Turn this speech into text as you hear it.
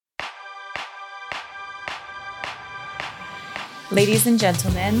Ladies and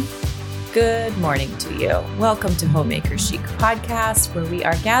gentlemen, good morning to you. Welcome to Homemaker Chic Podcast, where we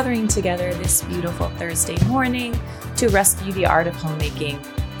are gathering together this beautiful Thursday morning to rescue the art of homemaking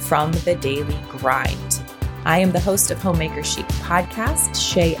from the daily grind. I am the host of Homemaker Chic Podcast,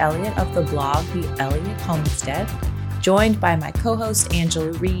 Shay Elliott of the blog The Elliott Homestead, joined by my co-host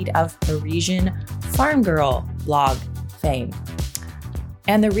Angela Reed of Parisian Farm Girl blog fame.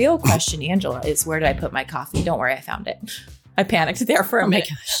 And the real question, Angela, is where did I put my coffee? Don't worry, I found it. I panicked there for a minute.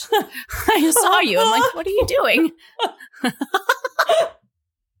 My gosh. I saw you. I'm like, what are you doing?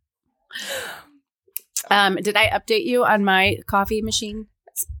 Did I update you on my coffee machine?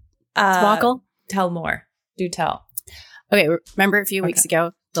 Sparkle? Tell more. Do tell. Okay. Remember a few weeks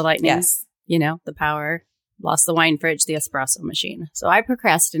ago, the lightning, Yes. The power, lost the wine fridge, the espresso machine. So I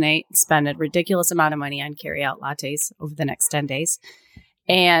procrastinate, spend a ridiculous amount of money on carry-out lattes over the next 10 days.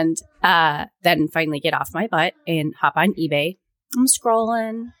 And then finally get off my butt and hop on eBay. I'm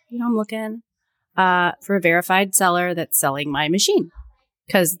scrolling, I'm looking for a verified seller that's selling my machine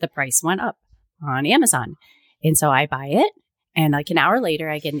because the price went up on Amazon. And so I buy it. And like an hour later,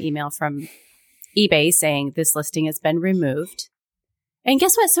 I get an email from eBay saying this listing has been removed. And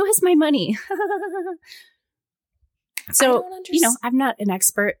guess what? So has my money. So, I'm not an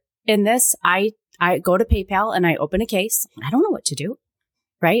expert in this. I go to PayPal and I open a case. I don't know what to do.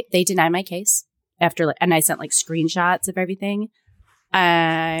 Right? They deny my case and I sent like screenshots of everything.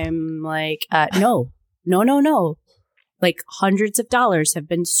 I'm like, no. Like hundreds of dollars have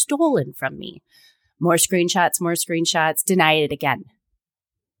been stolen from me. More screenshots, denied it again.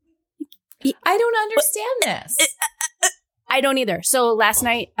 I don't understand this. I don't either. So last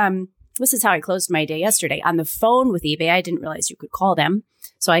night, this is how I closed my day yesterday. On the phone with eBay, I didn't realize you could call them.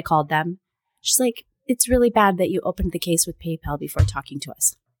 So I called them. She's like, it's really bad that you opened the case with PayPal before talking to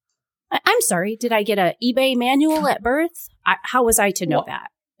us. I'm sorry. Did I get an eBay manual at birth? How was I to know that?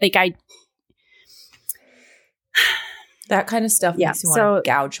 That kind of stuff makes me want to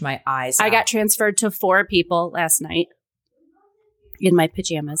gouge my eyes out. I got transferred to 4 people last night in my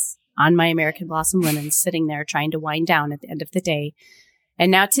pajamas on my American Blossom linens, sitting there trying to wind down at the end of the day. And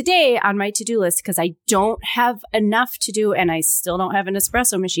now today on my to-do list, because I don't have enough to do and I still don't have an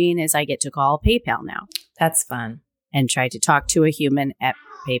espresso machine, is I get to call PayPal now. That's fun. And try to talk to a human at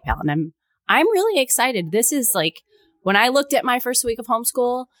PayPal. And I'm really excited. This is like, when I looked at my first week of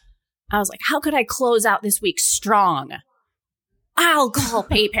homeschool, I was like, how could I close out this week strong? I'll call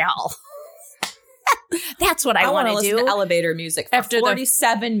PayPal. That's what I want to do. Listen to elevator music for after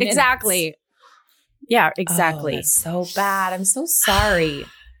 47 minutes. Exactly. Yeah, exactly. Oh, that's so bad. I'm so sorry.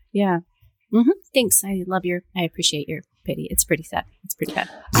 Yeah. Thanks. I appreciate your pity. It's pretty sad. It's pretty bad.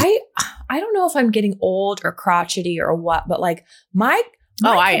 I don't know if I'm getting old or crotchety or what, but like my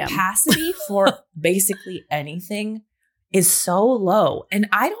capacity for basically anything is so low. And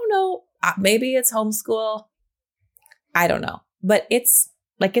I don't know, maybe it's homeschool. I don't know, but it's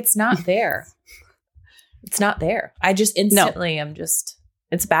not there. It's not there. I just instantly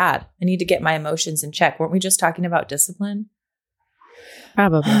it's bad. I need to get my emotions in check. Weren't we just talking about discipline?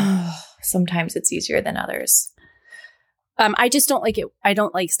 Probably. Sometimes it's easier than others. I just don't like it. I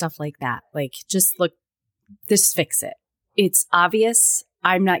don't like stuff like that. Like, just fix it. It's obvious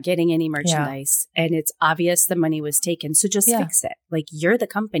I'm not getting any merchandise and it's obvious the money was taken. So just fix it. Like, you're the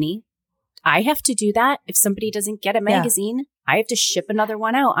company. I have to do that. If somebody doesn't get a magazine, I have to ship another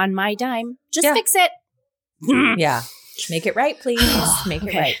one out on my dime. Just fix it. Yeah. Make it right, please. Make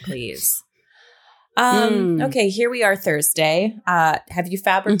it right, please. Okay, here we are Thursday. Have you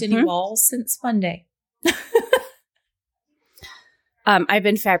fabricked any walls since Monday? I've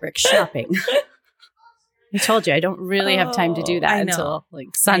been fabric shopping. I told you I don't really have time to do that until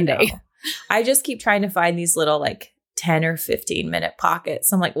like Sunday. I just keep trying to find these little 10 or 15 minute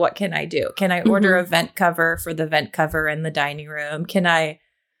pockets. I'm like, what can I do? Can I order a vent cover for the vent cover in the dining room? Can I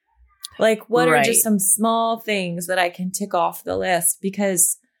what are just some small things that I can tick off the list?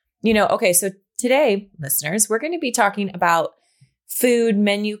 Because, okay, so today, listeners, we're going to be talking about food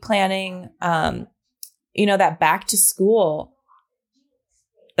menu planning, that back to school.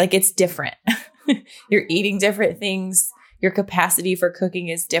 It's different. You're eating different things. Your capacity for cooking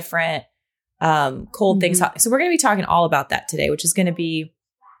is different. Cold things, hot. So we're going to be talking all about that today, which is going to be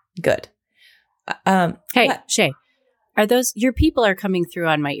good. Hey, Shay, are your people are coming through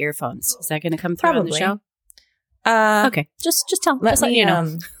on my earphones? Is that going to come through on the show? Okay. Just tell. Let me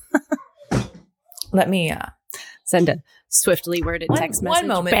know. Let me send a swiftly worded text message. One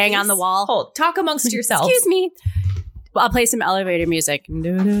moment. Bang please. on the wall. Hold. Talk amongst yourselves. Excuse me. Well, I'll play some elevator music. Hey,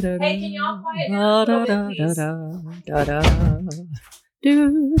 can y'all quiet down a little bit, please?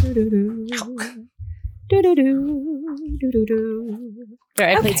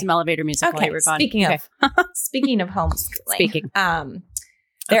 Sorry, I played some elevator music while you were gone. Speaking of homeschooling.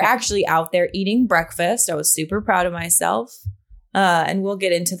 They're actually out there eating breakfast. I was super proud of myself. And we'll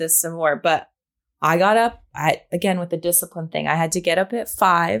get into this some more. But I got up, again, with the discipline thing. I had to get up at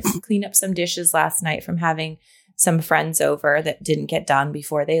 5, clean up some dishes last night from having some friends over that didn't get done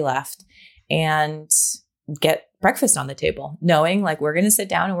before they left, and get breakfast on the table, knowing like we're going to sit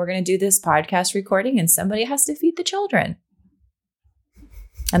down and we're going to do this podcast recording and somebody has to feed the children.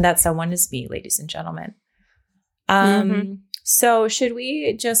 And that someone is me, ladies and gentlemen. So should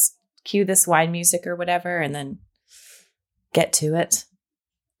we just cue this wine music or whatever and then get to it?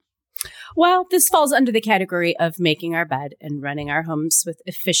 Well, this falls under the category of making our bed and running our homes with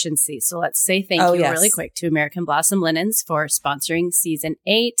efficiency. So let's say thank you really quick to American Blossom Linens for sponsoring season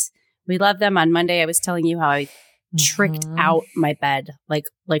 8. We love them. On Monday, I was telling you how I tricked out my bed, like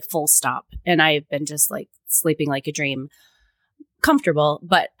full stop. And I've been just like sleeping like a dream. Comfortable,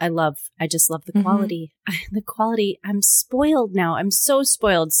 but I just love the quality. The quality. I'm spoiled now. I'm so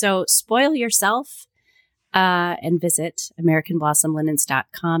spoiled. So spoil yourself and visit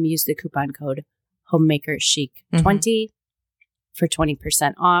AmericanBlossomLinens.com. Use the coupon code HomemakerChic20 for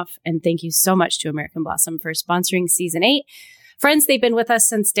 20% off. And thank you so much to American Blossom for sponsoring season 8. Friends, they've been with us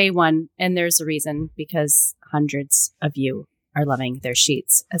since day 1, and there's a reason, because hundreds of you are loving their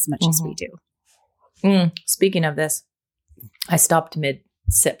sheets as much as we do. Speaking of this, I stopped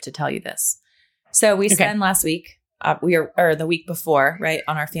mid-sip to tell you this. So we spent last week, the week before, right,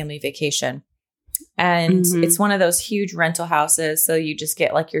 on our family vacation. And it's one of those huge rental houses. So you just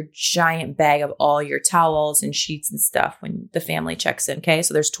get like your giant bag of all your towels and sheets and stuff when the family checks in. Okay.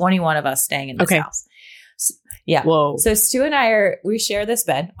 So there's 21 of us staying in this house. So, yeah. Whoa. So Stu and we share this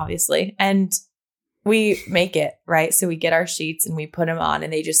bed, obviously, and we make it, right? So we get our sheets and we put them on,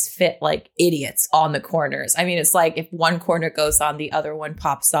 and they just fit like idiots on the corners. I mean, it's like if one corner goes on, the other one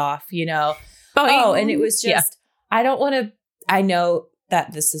pops off, you know? Oh, and it was just, I know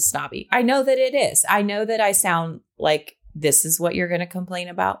that this is snobby. I know that it is. I know that I sound like this is what you're going to complain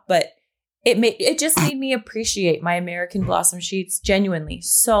about, but it just made me appreciate my American Blossom sheets genuinely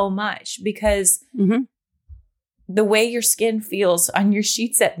so much, because the way your skin feels on your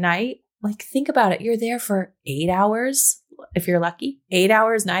sheets at night, like think about it. You're there for 8 hours, if you're lucky, 8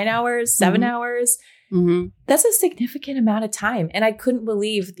 hours, 9 hours, 7 hours. That's a significant amount of time. And I couldn't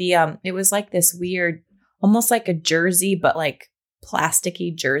believe it was like this weird, almost like a jersey, but like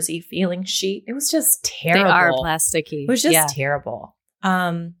plasticky jersey feeling sheet. It was just terrible. They are plasticky. It was just terrible.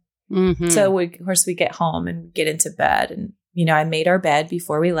 So of course we get home and get into bed, and you know, I made our bed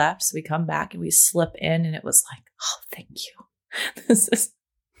before we left. So we come back and we slip in, and it was like, oh, thank you.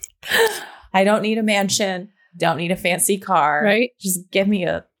 I don't need a mansion. Don't need a fancy car. Right. Just give me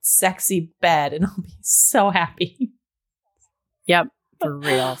a sexy bed and I'll be so happy. Yep. For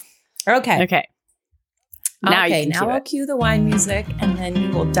real. Okay. Now I'll cue the wine music, and then we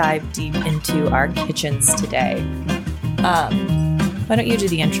will dive deep into our kitchens today. Why don't you do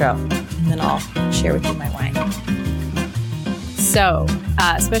the intro, and then I'll share with you my wine. So,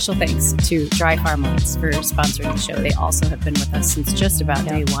 special thanks to Dry Farm Wines for sponsoring the show. They also have been with us since just about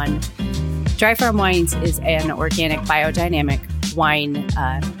day 1. Dry Farm Wines is an organic, biodynamic wine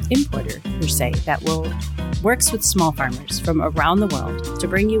importer, per se, that works with small farmers from around the world to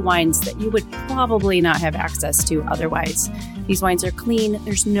bring you wines that you would probably not have access to otherwise. These wines are clean.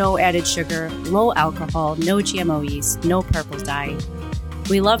 There's no added sugar, low alcohol, no GMO yeast, no purple dye.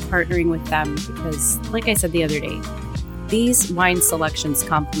 We love partnering with them because, like I said the other day, these wine selections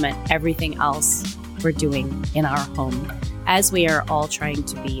complement everything else we're doing in our home, as we are all trying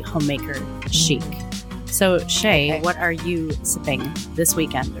to be homemaker chic. So, Shay, what are you sipping this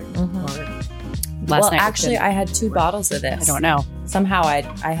weekend or last night? Well, actually, I had 2 bottles of this. I don't know. Somehow I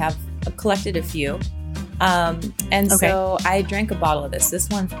have collected a few. So I drank a bottle of this. This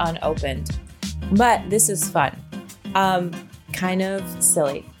one's unopened. But this is fun. Kind of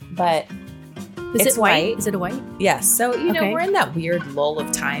silly, but is it's it white? Is it a white? Yes. So, you know, we're in that weird lull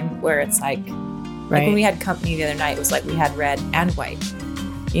of time where it's like when we had company the other night, it was like we had red and white.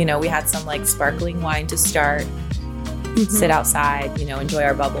 You know, we had some like sparkling wine to start, sit outside, you know, enjoy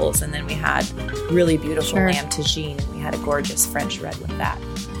our bubbles. And then we had really beautiful lamb tagine, and we had a gorgeous French red with that.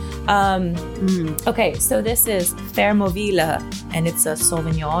 Okay, so this is Fermovilla, and it's a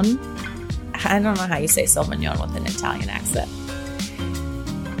Sauvignon. I don't know how you say Sauvignon with an Italian accent.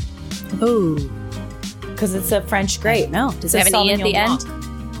 Oh, because it's a French grape. No, does it have an E at the end?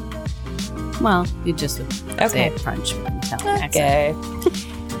 Well, you just would say it French with an Italian accent.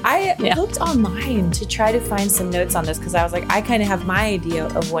 I looked online to try to find some notes on this, because I was like, I kind of have my idea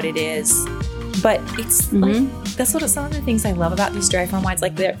of what it is, But it's like, that's what some of the things I love about these dry farm wines.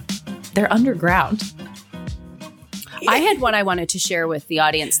 Like they're underground. I had one I wanted to share with the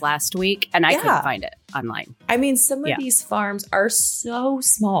audience last week, and I couldn't find it online. I mean, some of these farms are so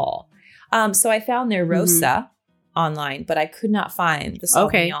small. So I found their Rosa online, but I could not find the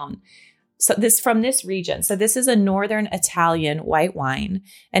Sauvignon. So from this region. So this is a northern Italian white wine,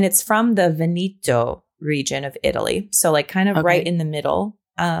 and it's from the Veneto region of Italy. So like kind of right in the middle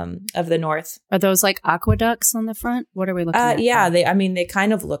of the north. Are those like aqueducts on the front? What are we looking at? Yeah, they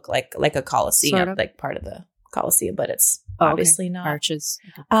kind of look like a Colosseum, sort of? Like part of the Colosseum, but it's obviously not. Arches.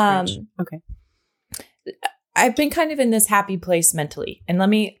 Okay. I've been kind of in this happy place mentally, and let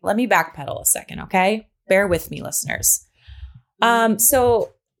me backpedal a second, okay? Bear with me, listeners.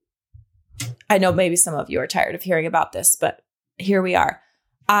 So I know maybe some of you are tired of hearing about this, but here we are.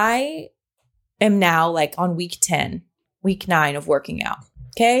 I am now like on week 9 of working out,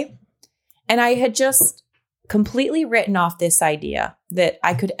 okay? And I had just completely written off this idea that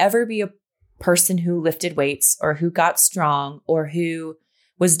I could ever be a person who lifted weights or who got strong or who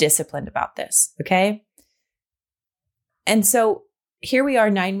was disciplined about this, okay? And so here we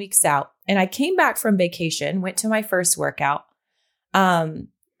are 9 weeks out, and I came back from vacation, went to my first workout.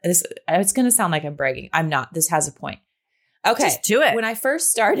 It's going to sound like I'm bragging. I'm not. This has a point. Okay. Just do it. When I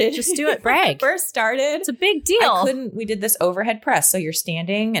first started. Just do it. Brag. It's a big deal. We did this overhead press. So you're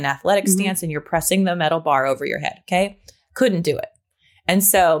standing an athletic stance and you're pressing the metal bar over your head. Okay. Couldn't do it. And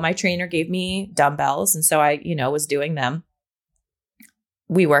so my trainer gave me dumbbells. And so I, was doing them.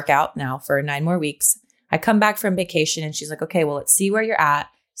 We work out now for 9 more weeks. I come back from vacation and she's like, okay, well, let's see where you're at.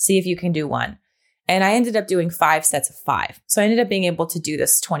 See if you can do one. And I ended up doing 5 sets of 5. So I ended up being able to do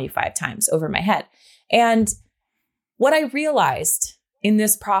this 25 times over my head. And what I realized in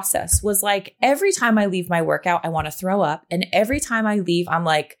this process was like, every time I leave my workout, I want to throw up. And every time I leave, I'm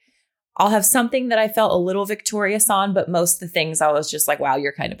like, I'll have something that I felt a little victorious on, but most of the things I was just like, wow,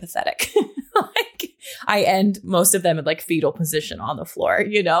 you're kind of pathetic. Like I end most of them in like fetal position on the floor,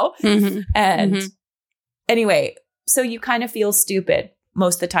 And anyway, so you kind of feel stupid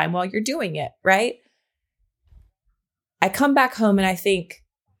most of the time while you're doing it, right? I come back home and I think,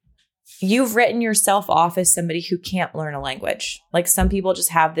 you've written yourself off as somebody who can't learn a language. Like some people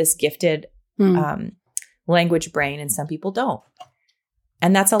just have this gifted language brain and some people don't.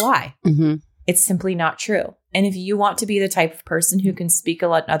 And that's a lie. It's simply not true. And if you want to be the type of person who can speak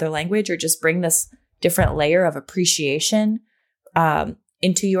another language or just bring this different layer of appreciation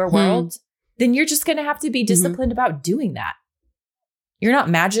into your world, then you're just going to have to be disciplined about doing that. You're not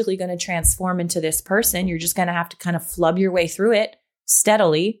magically going to transform into this person. You're just going to have to kind of flub your way through it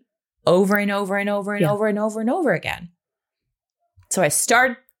steadily over and over and over and over and over and over again. So I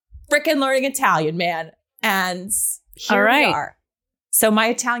started freaking learning Italian, man. And here we are. So my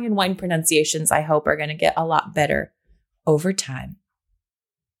Italian wine pronunciations, I hope, are going to get a lot better over time.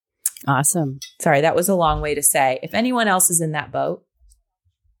 Awesome. Sorry, that was a long way to say, if anyone else is in that boat,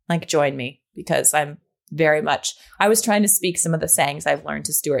 like join me, because I'm very much, I was trying to speak some of the sayings I've learned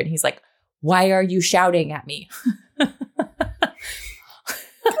to Stuart, and he's like, why are you shouting at me?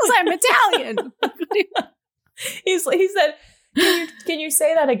 Because I'm Italian. He said, can you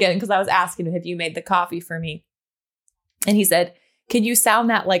say that again? Because I was asking him, have you made the coffee for me? And he said, can you sound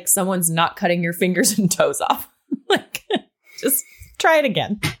that like someone's not cutting your fingers and toes off? Like, just try it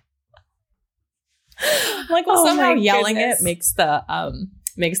again. Like, well, somehow yelling it makes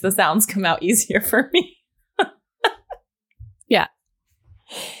the sounds come out easier for me. Yeah.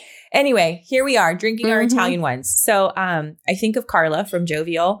 Anyway, here we are drinking our Italian wines. So I think of Carla from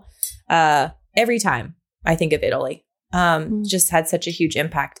Jovial every time I think of Italy. Just had such a huge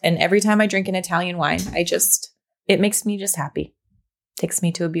impact. And every time I drink an Italian wine, it makes me just happy. Takes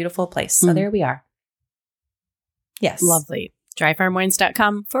me to a beautiful place. So there we are. Yes. Lovely.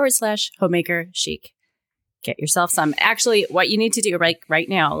 dryfarmwines.com/homemaker chic. Get yourself some. Actually, what you need to do right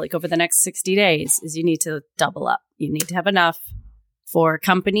now, like over the next 60 days, is you need to double up. You need to have enough for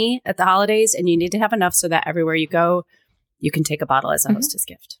company at the holidays, and you need to have enough so that everywhere you go, you can take a bottle as a hostess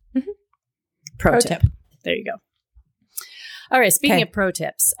gift. Pro tip. There you go. All right. Speaking of pro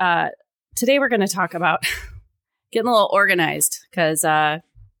tips, today we're going to talk about getting a little organized because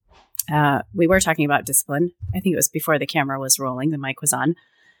we were talking about discipline. I think it was before the camera was rolling. The mic was on.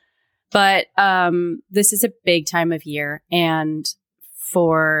 But this is a big time of year, and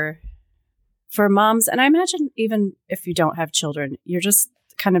for moms, and I imagine even if you don't have children, you're just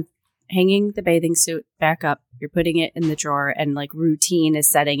kind of hanging the bathing suit back up. You're putting it in the drawer, and like routine is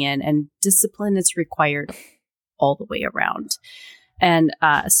setting in, and discipline is required all the way around, and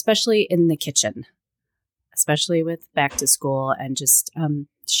especially in the kitchen. especially with back to school and just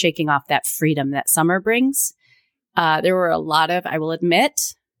shaking off that freedom that summer brings. There were a lot of, I will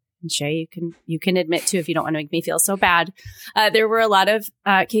admit, and Shay, you can admit too if you don't want to make me feel so bad. There were a lot of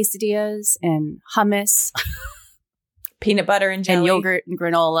quesadillas and hummus, peanut butter and jelly, and yogurt and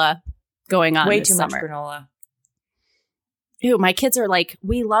granola going on. Way this too summer. much granola. Ew, my kids are like,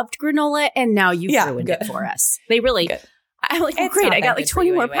 we loved granola and now you ruined good. it for us. They really. Good. I'm like, well, It's great. not I that got like good for 20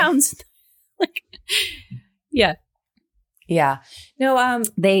 you more anyway. pounds. Like, yeah. Yeah. No,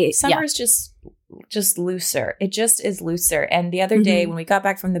 They summer's just looser. It just is looser. And the other day when we got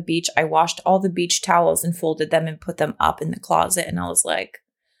back from the beach, I washed all the beach towels and folded them and put them up in the closet. And I was like,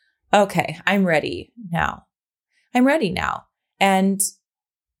 okay, I'm ready now. And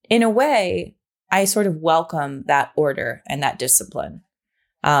in a way, I sort of welcome that order and that discipline.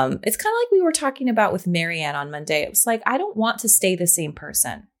 It's kind of like we were talking about with Marianne on Monday. It was like, I don't want to stay the same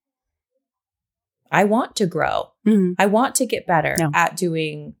person. I want to grow. Mm-hmm. I want to get better at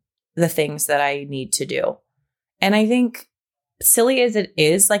doing the things that I need to do. And I think, silly as it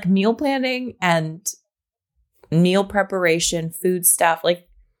is, like meal planning and meal preparation, food stuff, like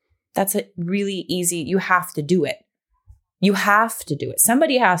that's a really easy, you have to do it. You have to do it.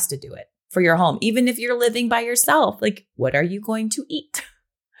 Somebody has to do it for your home. Even if you're living by yourself, like what are you going to eat?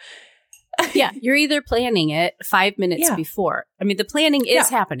 Yeah, you're either planning it 5 minutes before. I mean, the planning is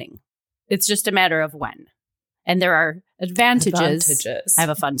happening. It's just a matter of when. And there are advantages. I have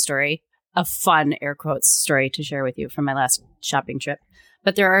a fun story, a fun air quotes story to share with you from my last shopping trip.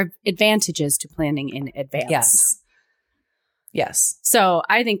 But there are advantages to planning in advance. Yes. So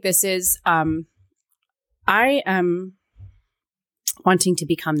I think this is, I am wanting to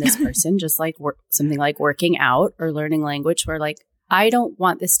become this person, just like something like working out or learning language, where like, I don't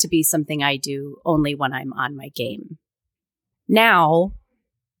want this to be something I do only when I'm on my game. Now,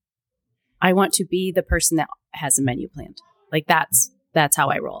 I want to be the person that has a menu planned. Like that's how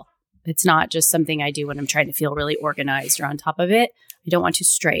I roll. It's not just something I do when I'm trying to feel really organized or on top of it. I don't want to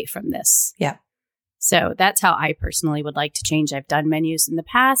stray from this. Yeah. So that's how I personally would like to change. I've done menus in the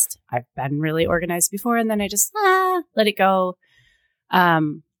past. I've been really organized before, and then I just let it go.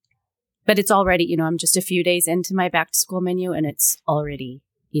 But it's already, I'm just a few days into my back to school menu, and it's already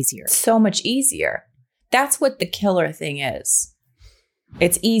easier. So much easier. That's what the killer thing is.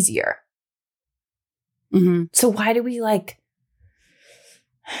 It's easier. Mm-hmm. So why do we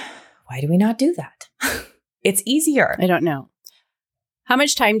not do that? It's easier. I don't know. How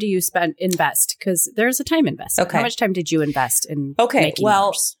much time do you invest? Because there's a time investment. Okay. How much time did you invest in making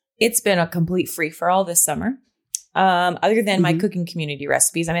yours? It's been a complete free-for-all this summer. Other than my cooking community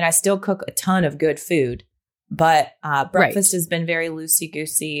recipes. I mean, I still cook a ton of good food, but breakfast has been very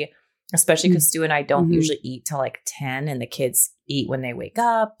loosey-goosey, especially because Stu and I don't usually eat till like 10 and the kids eat when they wake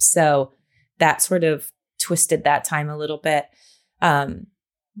up. So that sort of twisted that time a little bit.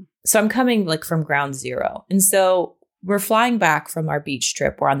 So I'm coming like from ground zero. And so we're flying back from our beach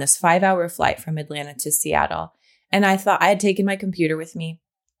trip. We're on this 5-hour flight from Atlanta to Seattle. And I thought I had taken my computer with me.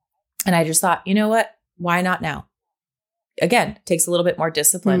 And I just thought, you know what? Why not now? Again, takes a little bit more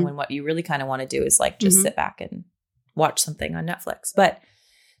discipline when what you really kind of want to do is like just sit back and watch something on Netflix. But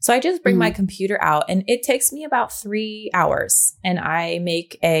so I just bring my computer out and it takes me about 3 hours and I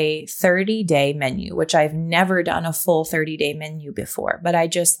make a 30-day menu, which I've never done a full 30-day menu before. But I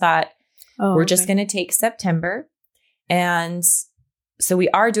just thought we're just going to take September. And so we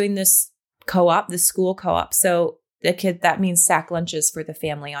are doing this co-op, the school co-op. So that means sack lunches for the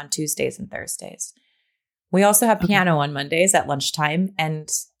family on Tuesdays and Thursdays. We also have piano on Mondays at lunchtime. And,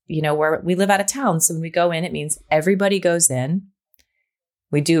 we live out of town. So when we go in, it means everybody goes in.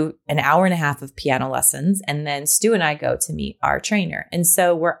 We do an hour and a half of piano lessons. And then Stu and I go to meet our trainer. And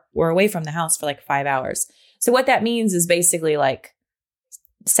so we're away from the house for like 5 hours. So what that means is basically like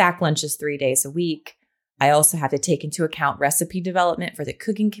sack lunches 3 days a week. I also have to take into account recipe development for the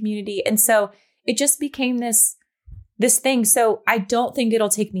cooking community. And so it just became this thing. So I don't think it'll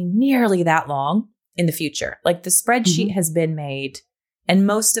take me nearly that long in the future. Like the spreadsheet has been made and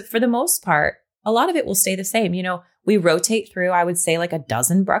for the most part, a lot of it will stay the same. We rotate through, I would say like a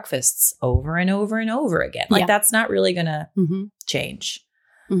dozen breakfasts over and over and over again. Like that's not really going to change.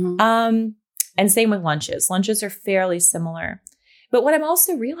 And same with lunches. Lunches are fairly similar. But what I'm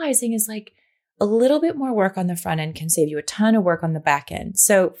also realizing is like a little bit more work on the front end can save you a ton of work on the back end.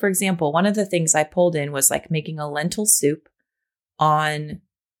 So for example, one of the things I pulled in was like making a lentil soup on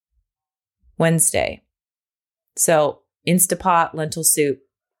Wednesday. So Instapot lentil soup,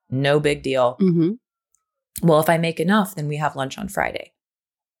 no big deal. Well, if I make enough, then we have lunch on Friday.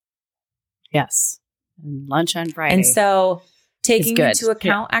 Yes. And lunch on Friday. And so taking into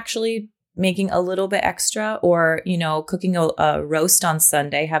account actually making a little bit extra, or, cooking a roast on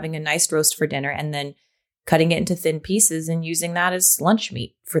Sunday, having a nice roast for dinner, and then cutting it into thin pieces and using that as lunch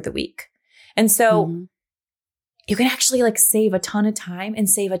meat for the week. And so you can actually like save a ton of time and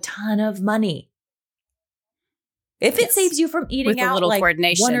save a ton of money. If it saves you from eating out like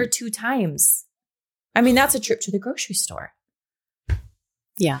 1 or 2 times. I mean, that's a trip to the grocery store.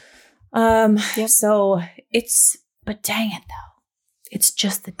 Yeah. So but dang it though. It's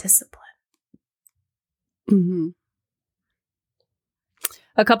just the discipline. Mm-hmm.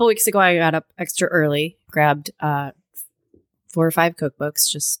 A couple weeks ago, I got up extra early, grabbed 4 or 5 cookbooks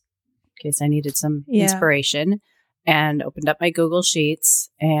just in case I needed some inspiration, and opened up my Google Sheets.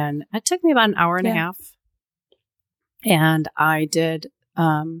 And it took me about an hour and a half. And I did,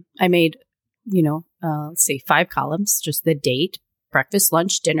 I made, let's say 5 columns, just the date, breakfast,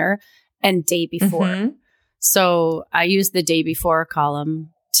 lunch, dinner, and day before. Mm-hmm. So I used the day before column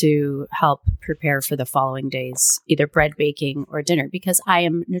to help prepare for the following days, either bread baking or dinner, because I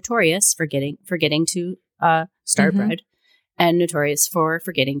am notorious for forgetting to start bread, and notorious for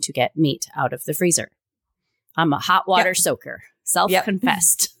forgetting to get meat out of the freezer. I'm a hot water soaker,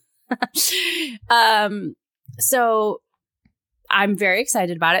 self-confessed. So I'm very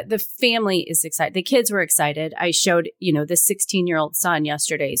excited about it. The family is excited. The kids were excited. I showed, the 16-year-old son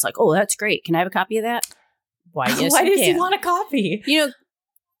yesterday. He's like, "Oh, that's great. Can I have a copy of that?" Why? Yes, why does he want a copy?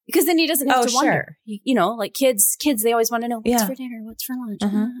 Because then he doesn't have to wonder. Like kids, they always want to know what's for dinner, what's for lunch.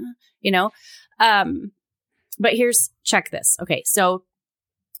 But check this. Okay, so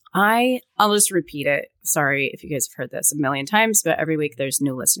I'll just repeat it. Sorry if you guys have heard this a million times, but every week there's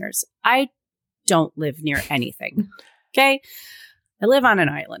new listeners. I don't live near anything. Okay, I live on an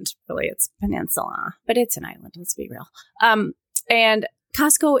island. Really, it's a peninsula, but it's an island. Let's be real. And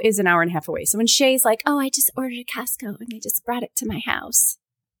Costco is an hour and a half away. So when Shay's like, "Oh, I just ordered at Costco and they just brought it to my house,"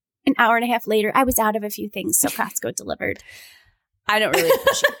 an hour and a half later, I was out of a few things, so Costco delivered. I don't really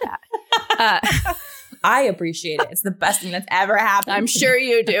appreciate that. I appreciate it. It's the best thing that's ever happened. I'm sure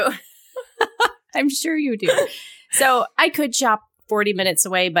you do. I'm sure you do. So I could shop 40 minutes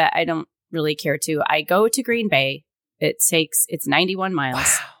away, but I don't really care to. I go to Green Bay. It's 91 miles.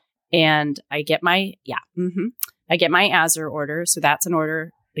 Wow. And I get my Azure order. So that's an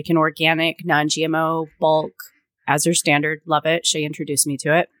order, like an organic, non-GMO, bulk, Azure standard. Love it. She introduced me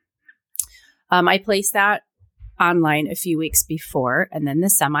to it. I placed that online a few weeks before, and then the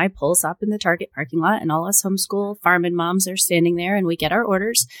semi pulls up in the Target parking lot, and all us homeschool farming moms are standing there, and we get our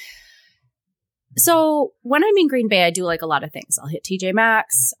orders. So when I'm in Green Bay, I do like a lot of things. I'll hit TJ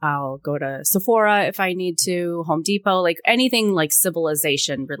Maxx. I'll go to Sephora if I need to, Home Depot, like anything like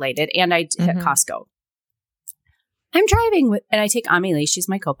civilization related. And I hit Costco. I'm driving and I take Amelie. She's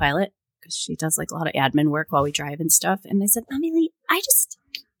my co-pilot because she does like a lot of admin work while we drive and stuff. And I said, "Amelie, I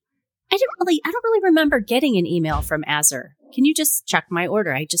don't really remember getting an email from Azure. Can you just check my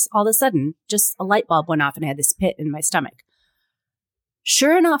order?" All of a sudden, just a light bulb went off and I had this pit in my stomach.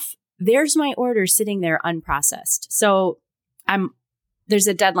 Sure enough, there's my order sitting there unprocessed. So there's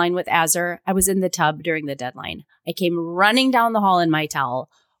a deadline with Azure. I was in the tub during the deadline. I came running down the hall in my towel,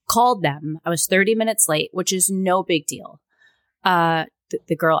 called them. I was 30 minutes late, which is no big deal.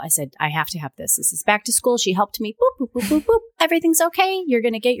 The girl, I said, "I have to have this. This is back to school." She helped me. Boop, boop, boop, boop, boop. Everything's okay. You're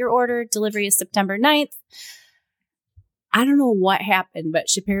going to get your order. Delivery is September 9th. I don't know what happened, but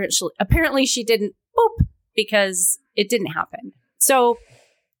apparently she didn't boop because it didn't happen. So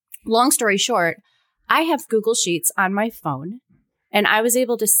long story short, I have Google Sheets on my phone, and I was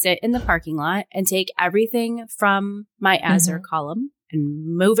able to sit in the parking lot and take everything from my Azure column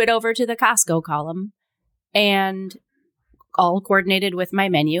and move it over to the Costco column, and all coordinated with my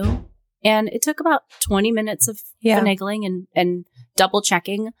menu. And it took about 20 minutes of finagling and double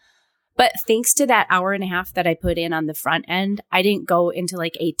checking. But thanks to that hour and a half that I put in on the front end, I didn't go into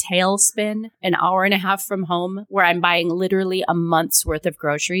like a tailspin an hour and a half from home where I'm buying literally a month's worth of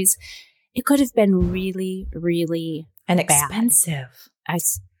groceries. It could have been really, really expensive.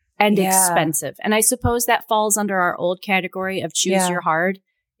 Expensive. And I suppose that falls under our old category of choose your hard.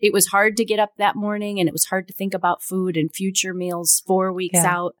 It was hard to get up that morning, and it was hard to think about food and future meals 4 weeks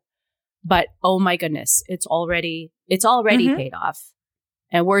out. But oh my goodness, it's already paid off.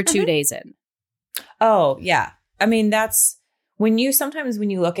 And we're 2 days in. Oh, yeah. I mean, that's sometimes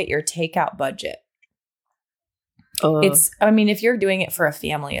when you look at your takeout budget, if you're doing it for a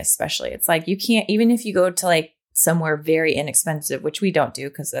family, especially, it's like you can't, even if you go to like somewhere very inexpensive, which we don't do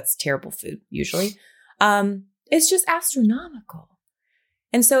because that's terrible food usually, it's just astronomical.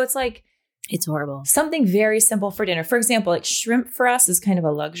 And so it's like, it's horrible. Something very simple for dinner. For example, like shrimp for us is kind of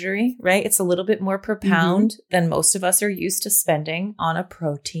a luxury, right? It's a little bit more per pound than most of us are used to spending on a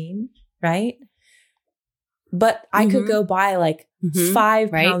protein. right? But I could go buy like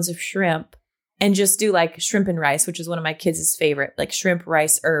 5 pounds of shrimp and just do like shrimp and rice, which is one of my kids' favorite, like shrimp,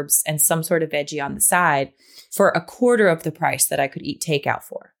 rice, herbs, and some sort of veggie on the side for a quarter of the price that I could eat takeout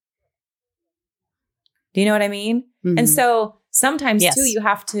for. Do you know what I mean? And so sometimes too, you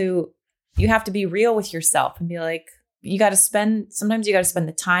have to be real with yourself and be like, sometimes you got to spend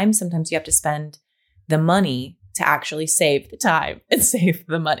the time. Sometimes you have to spend the money to actually save the time and save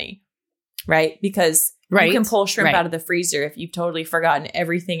the money. Right? Because you can pull shrimp out of the freezer if you've totally forgotten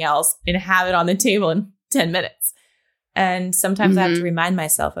everything else and have it on the table in 10 minutes. And sometimes I have to remind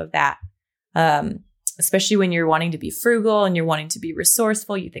myself of that. Especially when you're wanting to be frugal and you're wanting to be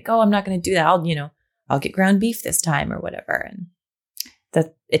resourceful. You think, oh, I'm not going to do that. I'll get ground beef this time or whatever. And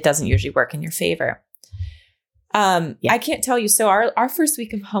that it doesn't usually work in your favor. I can't tell you. So our first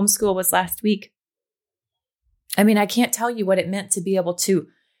week of homeschool was last week. I mean, I can't tell you what it meant to be able to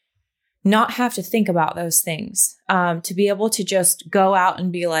not have to think about those things, to be able to just go out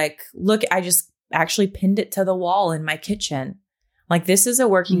and be like, look, I just actually pinned it to the wall in my kitchen. Like, this is a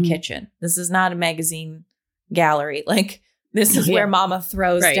working kitchen. This is not a magazine gallery. Like, this is where mama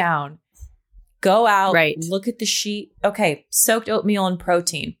throws down. Go out, look at the sheet. Okay, soaked oatmeal and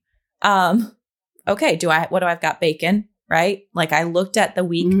protein. Okay, what do I've got? Bacon, right? Like, I looked at the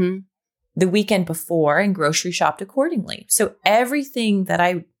weekend before and grocery shopped accordingly. So everything that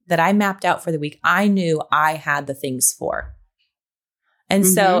I mapped out for the week, I knew I had the things for. And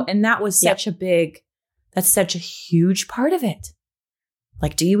so, and that was that's such a huge part of it.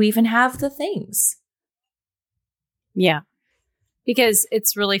 Like, do you even have the things? Yeah. Because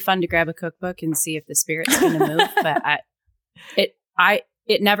it's really fun to grab a cookbook and see if the spirit's going to move. But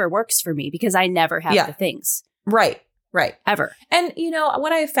it never works for me because I never have the things. Right. Ever. And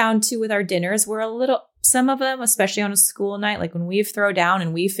what I found too with our dinners, some of them, especially on a school night, like when we throw down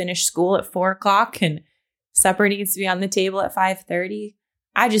and we finish school at 4:00 and supper needs to be on the table at 5:30,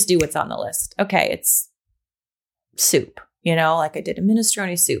 I just do what's on the list. Okay, it's soup, like I did a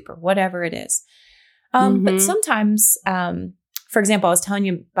minestrone soup or whatever it is. But sometimes, for example, I was telling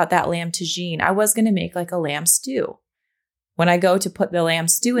you about that lamb tagine. I was going to make like a lamb stew. When I go to put the lamb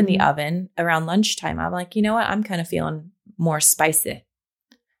stew in the oven around lunchtime, I'm like, you know what? I'm kind of feeling more spicy.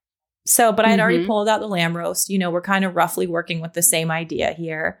 So, but I'd already pulled out the lamb roast. We're kind of roughly working with the same idea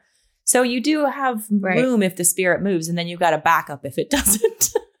here. So you do have room if the spirit moves, and then you've got a backup if it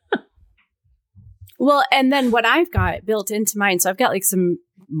doesn't. Well, and then what I've got built into mine, so I've got like some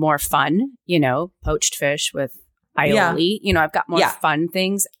more fun, poached fish with aioli. I've got more fun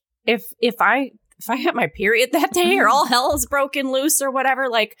things. If I have my period that day or all hell is broken loose or whatever,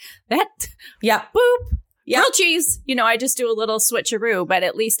 like that, boop, grilled cheese. I just do a little switcheroo, but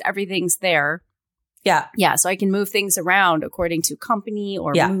at least everything's there. Yeah. So I can move things around according to company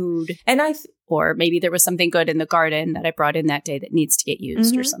or mood. And or maybe there was something good in the garden that I brought in that day that needs to get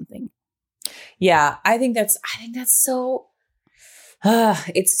used or something. Yeah. I think that's so,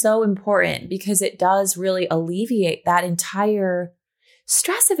 it's so important because it does really alleviate that entire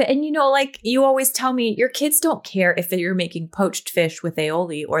stress of it. And, like you always tell me, your kids don't care if you're making poached fish with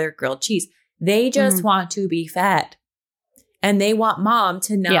aioli or grilled cheese. They just want to be fed. And they want mom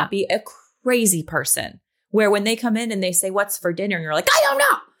to not be a crazy person where when they come in and they say, what's for dinner? And you're like, I don't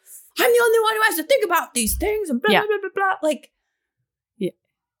know. I'm the only one who has to think about these things and blah, blah, blah, blah, blah. Like,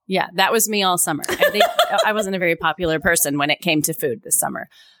 yeah, that was me all summer. I think I wasn't a very popular person when it came to food this summer.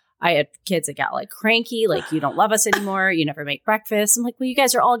 I had kids that got like cranky, like, you don't love us anymore. You never make breakfast. I'm like, well, you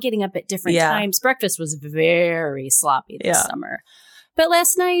guys are all getting up at different times. Breakfast was very sloppy this summer. But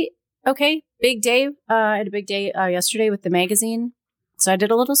last night, okay, big day. I had a big day yesterday with the magazine. So I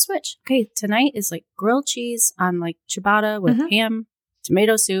did a little switch. Okay, tonight is like grilled cheese on like ciabatta with ham,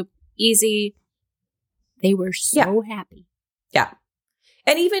 tomato soup, easy. They were so happy. Yeah.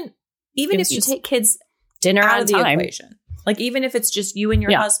 And even if you take kids dinner out on of the time. equation, like even if it's just you and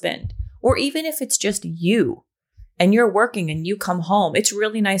your husband, or even if it's just you and you're working and you come home, it's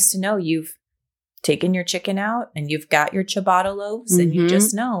really nice to know you've taken your chicken out and you've got your ciabatta loaves and you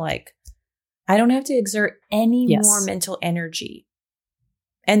just know, like, I don't have to exert any more mental energy.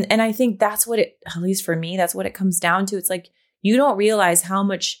 And I think that's what at least for me, that's what it comes down to. It's like, you don't realize how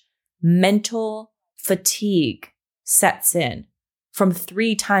much mental fatigue sets in from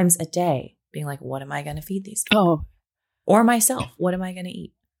 3 times a day being like, what am I going to feed these people? Or myself, what am I going to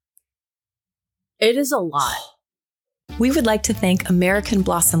eat? It is a lot. We would like to thank American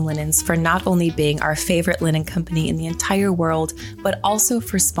Blossom Linens for not only being our favorite linen company in the entire world, but also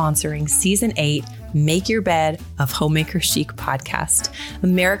for sponsoring Season 8, Make Your Bed of Homemaker Chic podcast.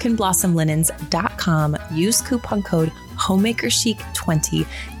 AmericanBlossomLinens.com. Use coupon code HomemakerChic20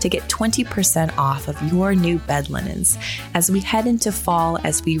 to get 20% off of your new bed linens. As we head into fall,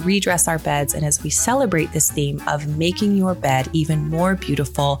 as we redress our beds, and as we celebrate this theme of making your bed even more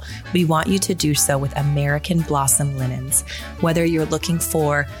beautiful, we want you to do so with American Blossom linens. Whether you're looking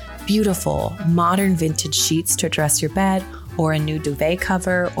for beautiful, modern vintage sheets to dress your bed, or a new duvet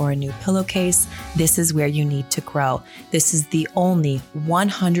cover, or a new pillowcase, this is where you need to grow. This is the only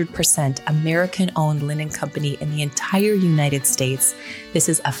 100% American-owned linen company in the entire United States. This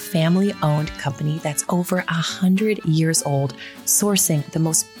is a family-owned company that's over 100 years old, sourcing the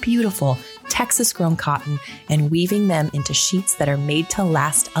most beautiful Texas-grown cotton and weaving them into sheets that are made to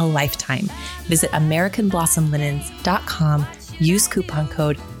last a lifetime. Visit AmericanBlossomLinens.com. Use coupon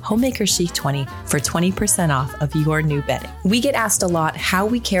code HomemakerChic20 for 20% off of your new bedding. We get asked a lot how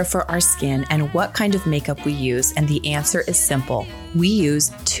we care for our skin and what kind of makeup we use, and the answer is simple. We use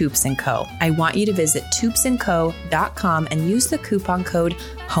Toups & Co. I want you to visit toupsandco.com and use the coupon code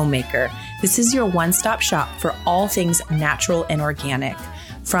HOMEMAKER. This is your one-stop shop for all things natural and organic.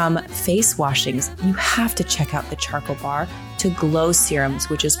 From face washings, you have to check out the charcoal bar, to glow serums,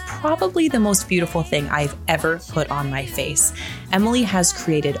 which is probably the most beautiful thing I've ever put on my face. Emily has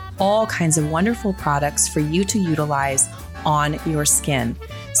created all kinds of wonderful products for you to utilize on your skin.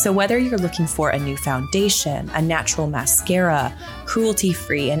 So whether you're looking for a new foundation, a natural mascara,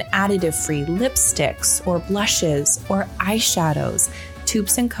 cruelty-free and additive-free lipsticks or blushes or eyeshadows,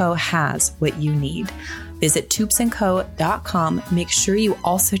 Toups & Co. has what you need. Visit toupsandco.com. Make sure you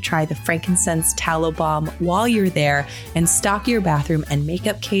also try the frankincense tallow balm while you're there, and stock your bathroom and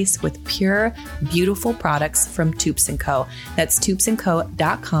makeup case with pure, beautiful products from Toups & Co. That's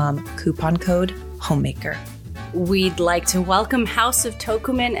toupsandco.com, coupon code HOMEMAKER. We'd like to welcome House of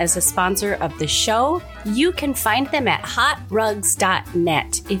Tokumen as a sponsor of the show. You can find them at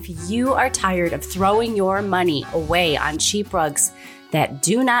hotrugs.net. If you are tired of throwing your money away on cheap rugs that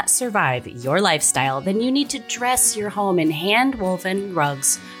do not survive your lifestyle, then you need to dress your home in hand-woven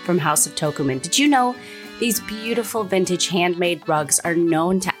rugs from House of Tokumen. Did you know these beautiful vintage handmade rugs are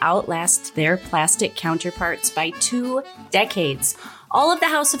known to outlast their plastic counterparts by 2 decades? All of the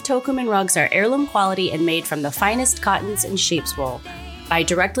House of Tokumen rugs are heirloom quality and made from the finest cottons and sheep's wool. Buy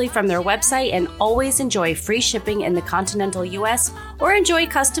directly from their website and always enjoy free shipping in the continental US, or enjoy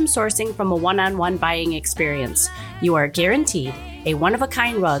custom sourcing from a one-on-one buying experience. You are guaranteed a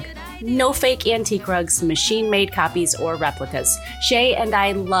one-of-a-kind rug, no fake antique rugs, machine-made copies, or replicas. Shay and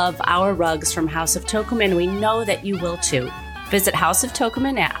I love our rugs from House of Tokumen. We know that you will too. Visit House of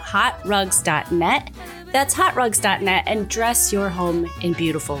Tokumen at hotrugs.net. That's hotrugs.net, and dress your home in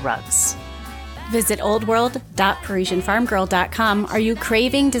beautiful rugs. Visit oldworld.parisianfarmgirl.com. Are you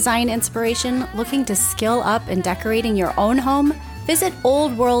craving design inspiration, looking to skill up in decorating your own home? Visit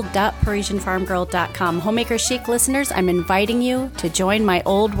oldworld.parisianfarmgirl.com. Homemaker Chic listeners, I'm inviting you to join my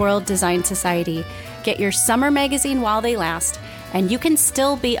Old World Design Society. Get your summer magazine while they last, and you can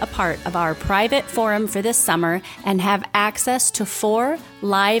still be a part of our private forum for this summer and have access to 4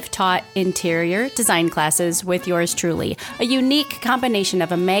 live taught interior design classes with yours truly. A unique combination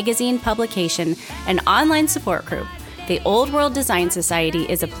of a magazine publication and online support group. The Old World Design Society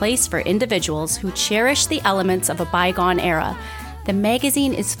is a place for individuals who cherish the elements of a bygone era. The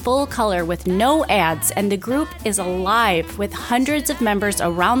magazine is full color with no ads, and the group is alive with hundreds of members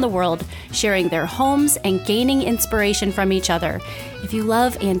around the world sharing their homes and gaining inspiration from each other. If you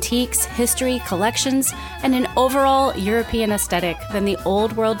love antiques, history, collections, and an overall European aesthetic, then the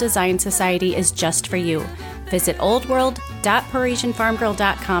Old World Design Society is just for you. Visit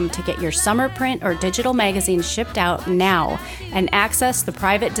oldworld.parisianfarmgirl.com to get your summer print or digital magazine shipped out now and access the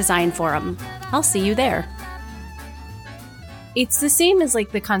private design forum. I'll see you there. It's the same as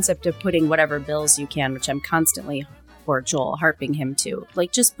like the concept of putting whatever bills you can, which I'm constantly, for Joel, harping him to.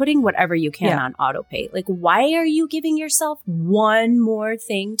 Like just putting whatever you can on auto pay. Like, why are you giving yourself one more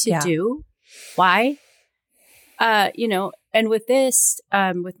thing to do? Why? And with this,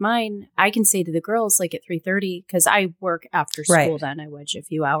 with mine, I can say to the girls, like at 3:30, because I work after school, then I wedge a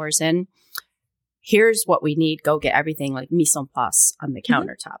few hours in. Here's what we need. Go get everything like mise en place on the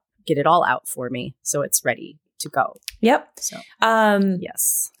countertop. Get it all out for me so it's ready to go. Yep. So,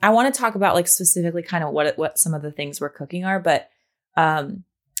 yes. I want to talk about like specifically kind of what some of the things we're cooking are, but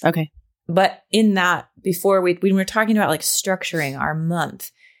okay. But in that, before when we're talking about like structuring our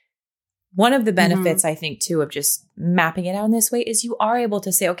month, one of the benefits I think too of just mapping it out in this way is you are able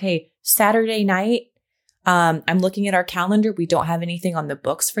to say, okay, Saturday night, I'm looking at our calendar. We don't have anything on the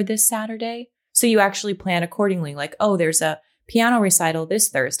books for this Saturday. So you actually plan accordingly. Like, oh, there's a piano recital this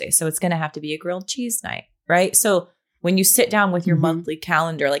Thursday, so it's going to have to be a grilled cheese night. Right. So when you sit down with your monthly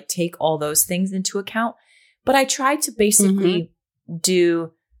calendar, like take all those things into account. But I try to basically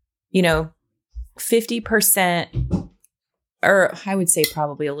do, 50%, or I would say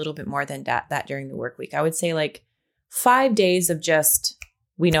probably a little bit more than that during the work week. I would say like 5 days of just,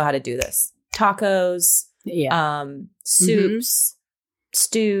 we know how to do this. Tacos, soups,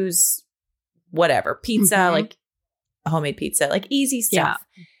 stews, whatever, pizza, like homemade pizza, like easy stuff.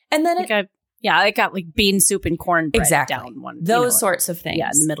 Yeah. And then I got like bean soup and cornbread down one. Those sorts of things. Yeah,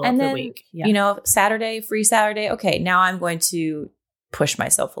 in the middle of the week. Yeah. Saturday, free Saturday. Okay, now I'm going to push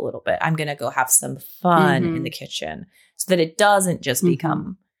myself a little bit. I'm going to go have some fun in the kitchen so that it doesn't just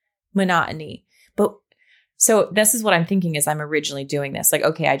become monotony. But so this is what I'm thinking as I'm originally doing this. Like,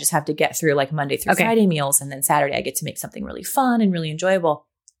 okay, I just have to get through like Monday through Friday meals. And then Saturday I get to make something really fun and really enjoyable.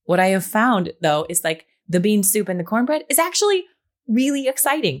 What I have found though is like the bean soup and the cornbread is actually really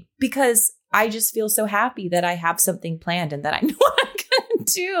exciting because I just feel so happy that I have something planned and that I know what I'm going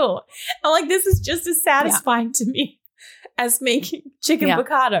to do. I'm like, this is just as satisfying to me as making chicken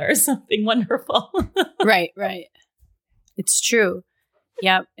piccata or something wonderful. Right. It's true.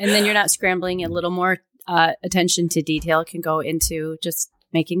 Yeah. And then you're not scrambling. A little more attention to detail can go into just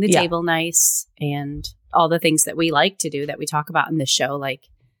making the table nice and all the things that we like to do that we talk about in the show, like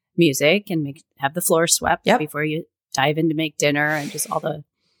music and have the floor swept before you dive in to make dinner and just all the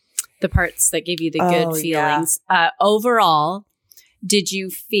parts that give you the good feelings. Overall, did you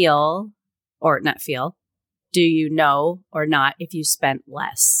feel or not feel? Do you know or not if you spent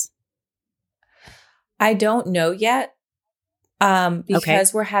less? I don't know yet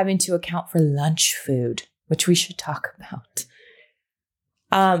because we're having to account for lunch food, which we should talk about.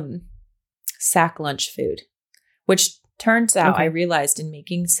 Sack lunch food, which turns out I realized in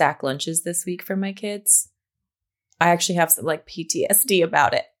making sack lunches this week for my kids, I actually have some like PTSD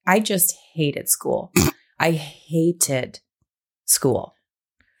about it. I just hated school. I hated school.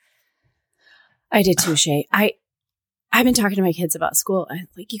 I did too, Shay. I've been talking to my kids about school. I'm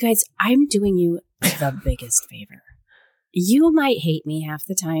like, you guys, I'm doing you the biggest favor. You might hate me half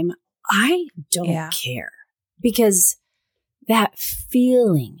the time. I don't care because that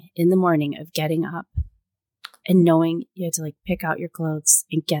feeling in the morning of getting up and knowing you had to like pick out your clothes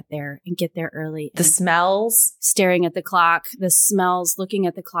and get there early. The smells. Staring at the clock, the smells, looking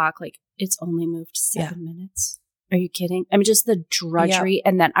at the clock, like it's only moved 7 minutes. Are you kidding? I mean, just the drudgery. Yeah.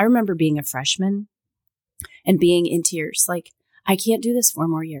 And then I remember being a freshman and being in tears. Like, I can't do this 4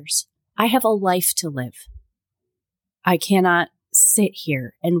 more years. I have a life to live. I cannot sit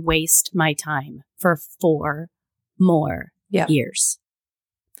here and waste my time for 4 more years.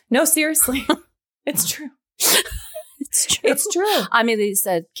 No, seriously. It's true. It's true. It's true. I mean, they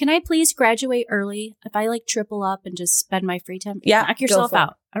said, can I please graduate early? If I like triple up and just spend my free time, knock yourself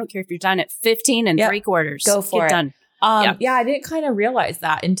out. I don't care if you're done at 15 and 3/4. Go for it. Done. I didn't kind of realize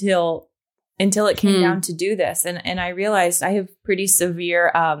that until it came down to do this. And I realized I have pretty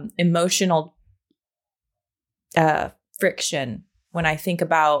severe emotional friction when I think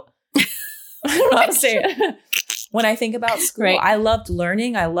about, I don't know how to say it. When I think about school, I loved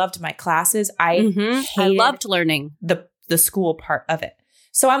learning. I loved my classes. I loved learning the school part of it.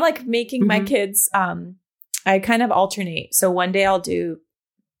 So I'm like making my kids, I kind of alternate. So one day I'll do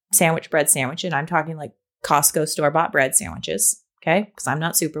bread sandwich, and I'm talking like Costco store-bought bread sandwiches. Okay. Because I'm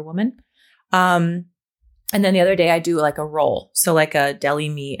not Superwoman. And then the other day I do like a roll. So like a deli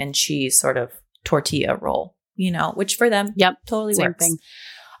meat and cheese sort of tortilla roll, which for them totally same works. Thing.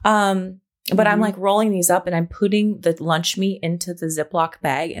 But I'm like rolling these up and I'm putting the lunch meat into the Ziploc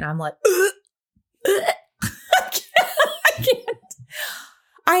bag and I'm like, I can't.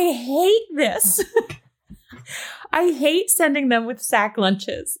 I hate this. I hate sending them with sack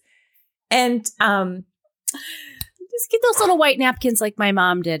lunches. And just get those little white napkins like my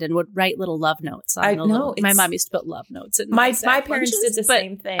mom did and would write little love notes on my mom used to put love notes in my parents did the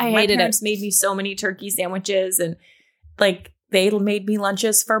same thing. My parents made me so many turkey sandwiches and like they made me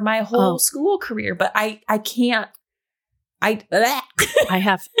lunches for my whole school career, but I can't. I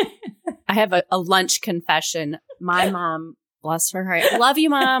have a lunch confession. My mom, bless her heart, love you,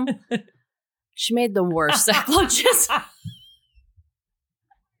 Mom. She made the worst sack lunches.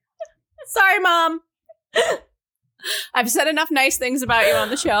 Sorry, Mom. I've said enough nice things about you on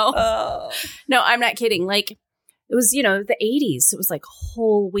the show. No, I'm not kidding. Like, it was, the 80s. It was like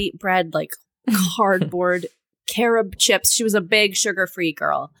whole wheat bread, like cardboard carob chips. She was a big sugar-free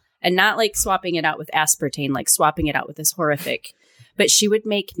girl, and not like swapping it out with aspartame, like swapping it out with this horrific. But she would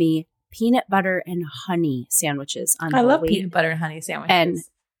make me peanut butter and honey sandwiches on I love peanut butter and honey sandwiches. And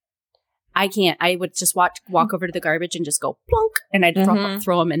I can't. I would just walk over to the garbage and just go plunk, and I'd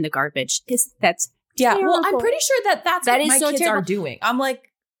throw them in the garbage. That's terrible. Well, I'm pretty sure that's what my kids are doing. I'm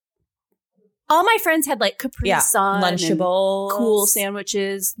like, all my friends had like Capri Sun, Lunchables, cool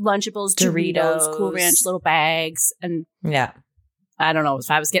sandwiches, Lunchables, Doritos, Cool Ranch little bags, and I don't know if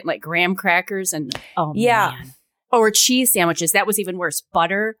I was getting like graham crackers and man. Or cheese sandwiches. That was even worse.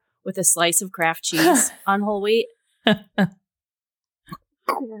 Butter with a slice of Kraft cheese on whole wheat.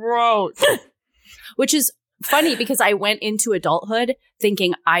 Gross. Which is funny because I went into adulthood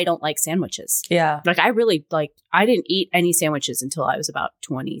thinking I don't like sandwiches. Yeah. Like I didn't eat any sandwiches until I was about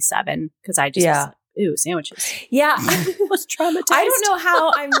 27 because I just was like, ooh, sandwiches. Yeah. I was traumatized. I don't know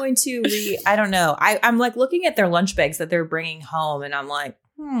how I'm going to I don't know. I'm like looking at their lunch bags that they're bringing home and I'm like,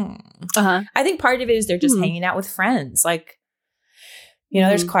 I think part of it is they're just hanging out with friends. Like,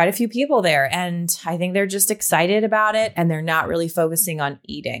 there's quite a few people there and I think they're just excited about it and they're not really focusing on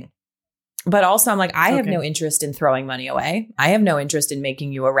eating. But also I'm like, I have no interest in throwing money away. I have no interest in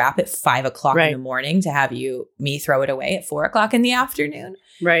making you a wrap at 5 o'clock in the morning to have me throw it away at 4 o'clock in the afternoon.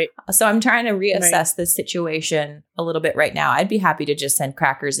 Right. So I'm trying to reassess the situation a little bit right now. I'd be happy to just send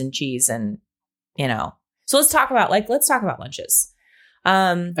crackers and cheese and, So let's talk about lunches.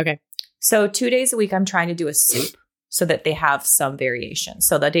 Okay. So 2 days a week, I'm trying to do a soup so that they have some variation.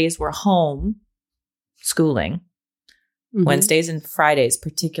 So the days we're home schooling, Wednesdays and Fridays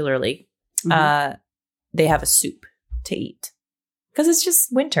particularly, they have a soup to eat because it's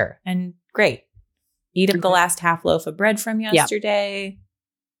just winter and great. Eat up the last half loaf of bread from yesterday,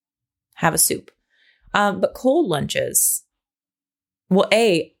 have a soup. But cold lunches,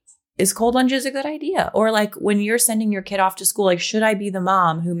 is cold lunches a good idea? Or like when you're sending your kid off to school, like should I be the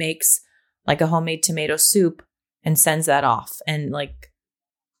mom who makes like a homemade tomato soup and sends that off and like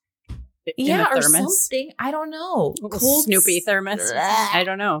or something? I don't know. Cold Snoopy thermos. I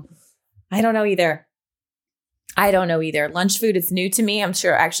don't know. I don't know either. Lunch food is new to me. I'm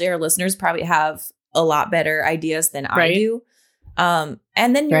sure actually our listeners probably have a lot better ideas than I do. And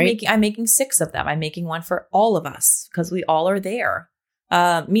then I'm making 6 of them. I'm making one for all of us because we all are there.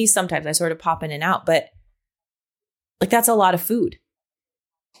 Me, sometimes I sort of pop in and out, but like that's a lot of food.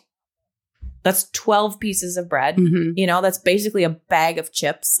 That's 12 pieces of bread. That's basically a bag of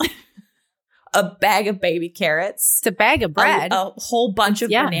chips, a bag of baby carrots. It's a bag of bread, a whole bunch of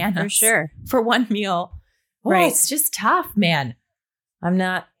bananas for sure for one meal. Right. It's just tough, man. I'm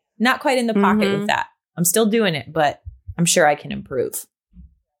not quite in the pocket with that. I'm still doing it, but I'm sure I can improve.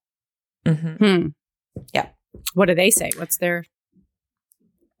 Yeah. What do they say? What's their...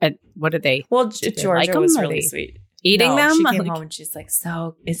 what did they? Well, Georgia was really sweet. Eating them? She came home and she's like,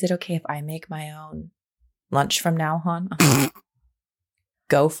 so is it okay if I make my own lunch from now on?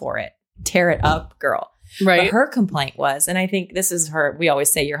 Go for it. Tear it up, girl. Right. But her complaint was, and I think this is we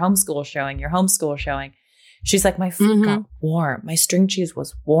always say your homeschool showing. She's like, my food got warm. My string cheese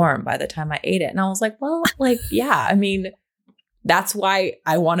was warm by the time I ate it. And I was like, well, like, yeah, I mean, that's why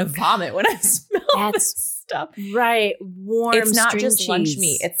I want to vomit when I smell this stuff. Right. Warm. It's not just lunch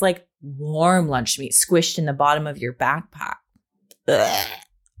meat. It's like warm lunch meat squished in the bottom of your backpack. Ugh.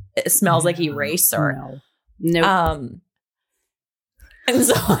 It smells like eraser. No. And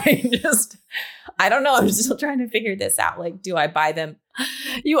so I don't know. I'm still trying to figure this out. Like, do I buy them?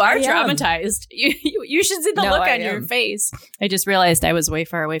 You are traumatized. You should see the look on your face. I just realized I was way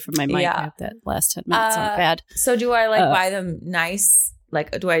far away from my mic at that last 10 minutes. Not bad. So do I buy them nice?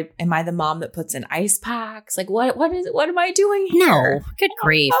 Like, am I the mom that puts in ice packs? Like, what am I doing here? No. Good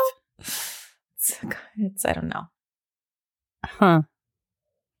grief. I don't know. Huh.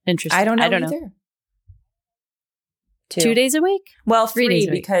 Interesting. I don't know either. 2 days a week? Well, 3 days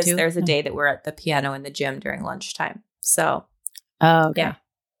because there's a day that we're at the piano in the gym during lunchtime. So, okay.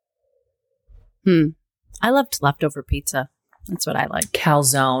 Yeah. I loved leftover pizza. That's what I like.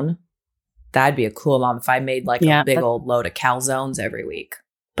 Calzone. That'd be a cool mom if I made like a big old load of calzones every week.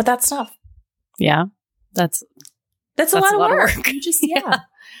 But that's not. Yeah. That's a lot of work. You just,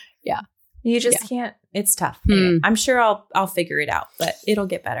 Yeah. You just can't. It's tough. I'm sure I'll figure it out, but it'll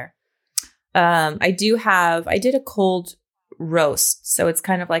get better. I did a cold roast. So it's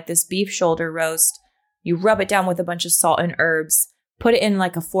kind of like this beef shoulder roast. You rub it down with a bunch of salt and herbs, put it in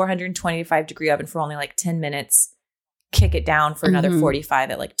like a 425 degree oven for only like 10 minutes, kick it down for another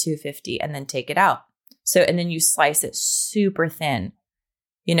 45 at like 250 and then take it out. So, and then you slice it super thin,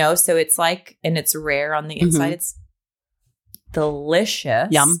 so it's like, and it's rare on the inside. It's delicious.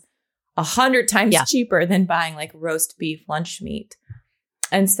 Yum. 100 times cheaper than buying like roast beef lunch meat.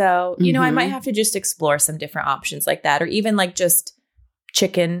 And so, I might have to just explore some different options like that, or even like just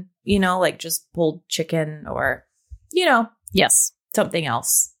chicken, like just pulled chicken or, yes, something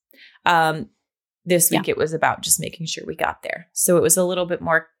else. This week it was about just making sure we got there. So it was a little bit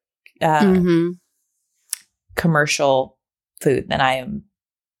more commercial food than I am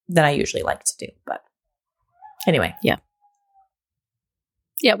than I usually like to do. But anyway. Yeah.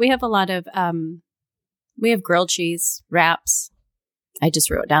 Yeah, we have a lot of, we have grilled cheese, wraps. I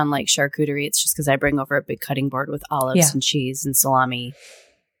just wrote down like charcuterie. It's just because I bring over a big cutting board with olives and cheese and salami,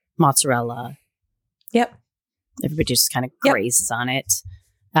 mozzarella. Yep. Everybody just kind of grazes on it.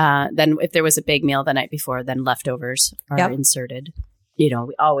 Then if there was a big meal the night before, then leftovers are inserted. You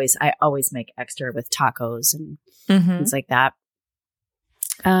know, I always make extra with tacos and things like that.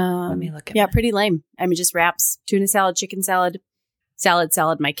 Let me look at pretty lame. I mean, just wraps, tuna salad, chicken salad,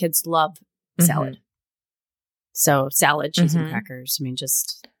 salad. My kids love salad. So salad, cheese and crackers. I mean,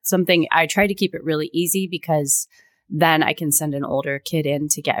 just something. I try to keep it really easy because then I can send an older kid in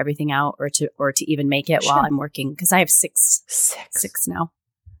to get everything out or to even make it while I'm working. Because I have six now.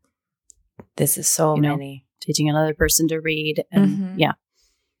 This is so many. Teaching another person to read. And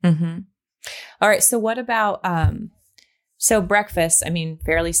All right. So what about, so breakfast, I mean,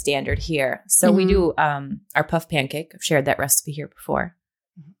 fairly standard here. So we do our puff pancake. I've shared that recipe here before.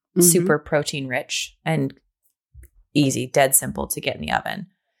 Super protein rich and easy, dead simple to get in the oven.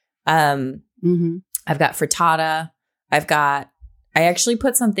 I've got frittata. I actually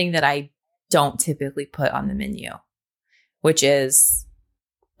put something that I don't typically put on the menu, which is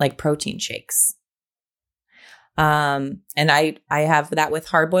like protein shakes. And I have that with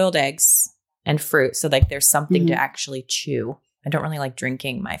hard boiled eggs and fruit. So like there's something to actually chew. I don't really like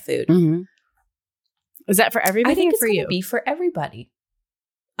drinking my food. Is that for everybody? I think or it's for going you? to be for everybody.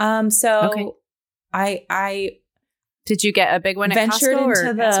 So I did you get a big one at ventured Costco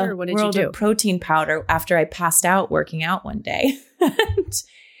into the what did world you do? of protein powder after I passed out working out one day.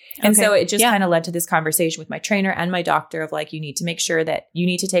 And so it just kind of led to this conversation with my trainer and my doctor of like, you need to make sure that you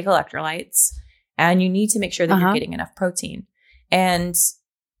need to take electrolytes and you need to make sure that you're getting enough protein. And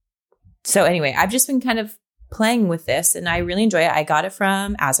so anyway, I've just been kind of playing with this and I really enjoy it. I got it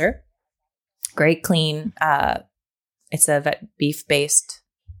from Azar. Great, clean. It's a beef-based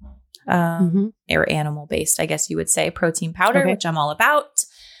or animal-based, I guess you would say, protein powder, which I'm all about.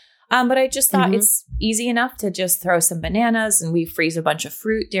 But I just thought it's easy enough to just throw some bananas and we freeze a bunch of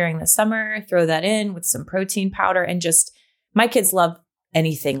fruit during the summer, throw that in with some protein powder and just, my kids love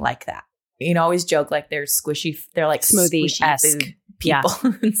anything like that. You know, always joke like they're like smoothie-esque food people.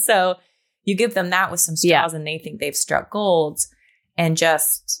 And so you give them that with some straws and they think they've struck gold. And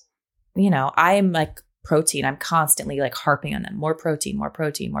just, you know, I am like protein. I'm constantly like harping on them. More protein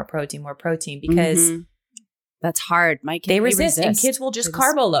because that's hard. My kids, they resist. And kids will just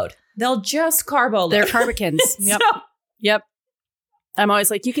carbo load. They'll just carbo load. They're carbicans. Yep. I'm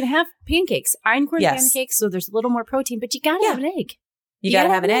always like, you can have pancakes, einkorn pancakes. So there's a little more protein, but you got to have an egg. You got to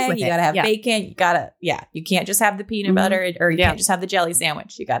have an egg. You got to have bacon. You can't just have the peanut butter or you can't just have the jelly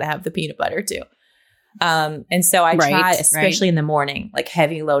sandwich. You got to have the peanut butter too. And so I try, especially in the morning, like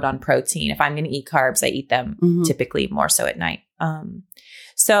heavy load on protein. If I'm going to eat carbs, I eat them typically more so at night.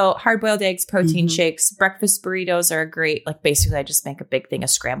 So hard boiled eggs, protein shakes, breakfast burritos are great. Like basically I just make a big thing of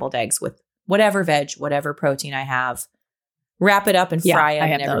scrambled eggs with whatever veg, whatever protein I have, wrap it up and fry it.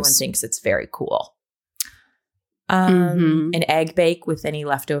 And everyone thinks it's very cool. An egg bake with any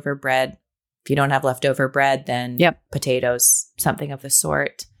leftover bread. If you don't have leftover bread, then potatoes, something of the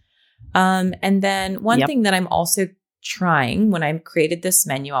sort. And then one thing that I'm also trying when I created this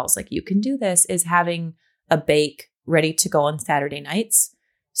menu, I was like, you can do this, is having a bake ready to go on Saturday nights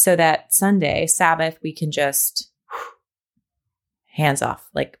so that Sunday, Sabbath, we can just hands off,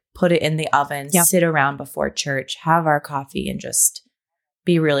 like put it in the oven, sit around before church, have our coffee and just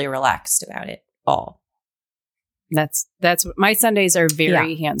be really relaxed about it all. That's my Sundays are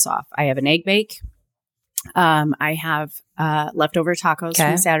very hands off. I have an egg bake. I have leftover tacos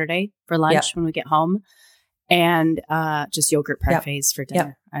from Saturday for lunch when we get home, and just yogurt parfaits for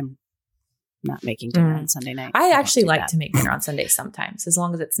dinner. I'm not making dinner on Sunday night. I actually like to make dinner on Sundays sometimes, as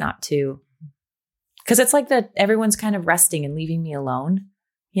long as it's not too, because it's like that everyone's kind of resting and leaving me alone,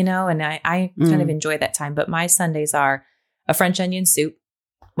 you know, and I kind of enjoy that time. But my Sundays are a French onion soup,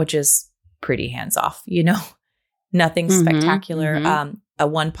 which is pretty hands off, you know. Nothing spectacular. A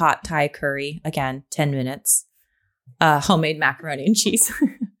 1-pot Thai curry, again, 10 minutes. Homemade macaroni and cheese,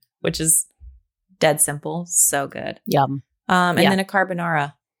 which is dead simple. So good. Yum. And then a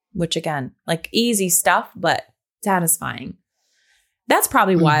carbonara, which again, like easy stuff, but satisfying. That's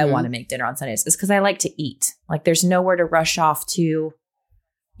probably why I want to make dinner on Sundays, is because I like to eat. Like there's nowhere to rush off to,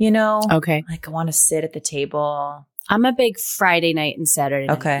 you know? Okay. Like I want to sit at the table. I'm a big Friday night and Saturday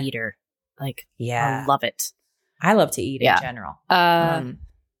night eater. Like, I love it. I love to eat in general. Oh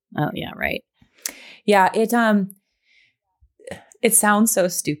yeah, right. Yeah, it sounds so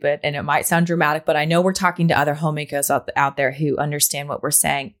stupid and it might sound dramatic, but I know we're talking to other homemakers out there who understand what we're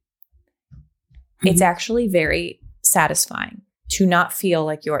saying. it's actually very satisfying to not feel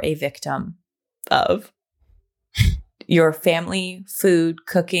like you're a victim of your family, food,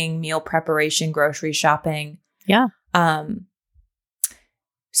 cooking, meal preparation, grocery shopping. Yeah.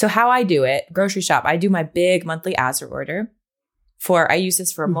 So how I do it, grocery shop, I do my big monthly Azure order I use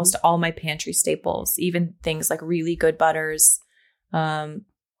this for most all my pantry staples, even things like really good butters.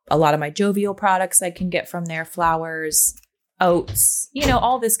 A lot of my Jovial products I can get from there, flours, oats,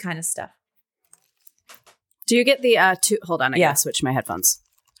 all this kind of stuff. Do you get the hold on, I gotta switch my headphones.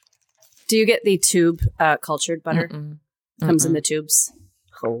 Do you get the tube cultured butter? Comes in the tubes.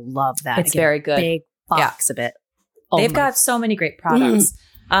 Oh, love that. It's very good. Big box of it. Oh, they've got so many great products.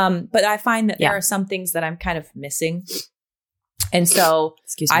 But I find that there are some things that I'm kind of missing. And so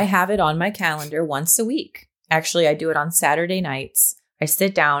I have it on my calendar once a week. Actually, I do it on Saturday nights. I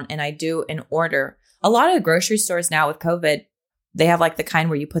sit down and I do an order. A lot of the grocery stores now with COVID, they have like the kind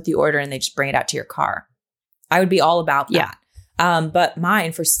where you put the order and they just bring it out to your car. I would be all about that. But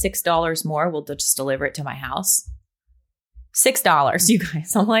mine for $6 more will just deliver it to my house. $6, you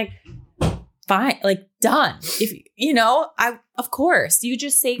guys. I'm like, fine, like done. If of course, you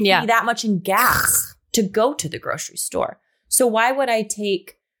just save me that much in gas to go to the grocery store. So why would I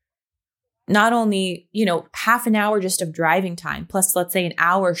take not only, half an hour just of driving time plus, let's say, an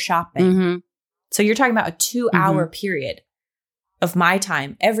hour shopping. So you're talking about a 2-hour period of my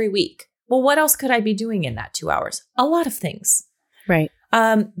time every week. Well, what else could I be doing in that 2 hours? A lot of things. Right.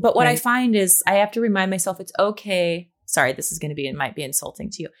 But what I find is I have to remind myself it's okay. Sorry, this is going to be, it might be insulting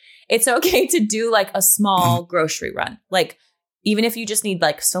to you. It's okay to do like a small grocery run. Like even if you just need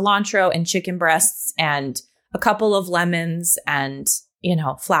like cilantro and chicken breasts and a couple of lemons and,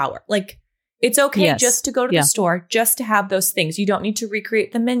 flour, like it's okay just to go to the store, just to have those things. You don't need to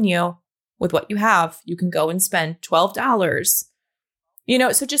recreate the menu with what you have. You can go and spend $12,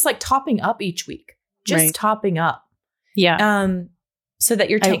 so just like topping up each week, just topping up. Yeah. So that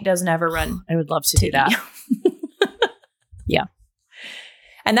your tank doesn't ever run. I would love to do that. Yeah.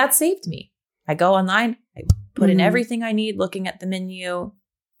 And that saved me. I go online, I put in everything I need, looking at the menu.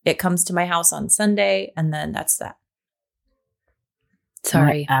 It comes to my house on Sunday, and then that's that.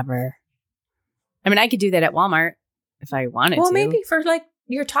 Sorry. Whatever. I mean, I could do that at Walmart if I wanted to. Well, maybe for like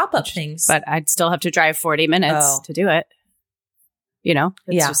your top-up things. But I'd still have to drive 40 minutes to do it.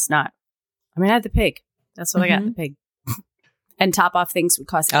 It's just not. I mean, I had the pig. That's what I got, the pig. And top-off things would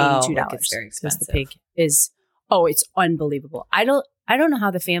cost $82. It's very expensive. The pig is, it's unbelievable. I don't know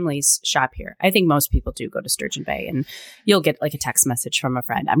how the families shop here. I think most people do go to Sturgeon Bay, and you'll get like a text message from a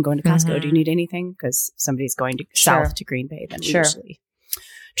friend. I'm going to Costco. Do you need anything? Because somebody's going to south to Green Bay. Then we usually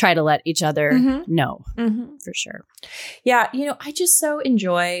try to let each other know for sure. Yeah. I just so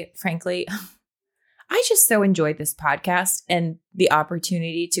enjoy, frankly, this podcast and the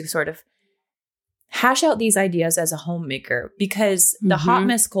opportunity to sort of hash out these ideas as a homemaker, because the hot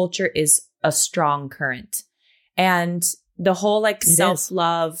mess culture is a strong current. And the whole like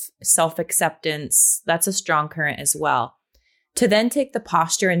self-love, self-acceptance, that's a strong current as well. To then take the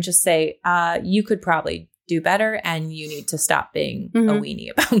posture and just say, you could probably do better and you need to stop being a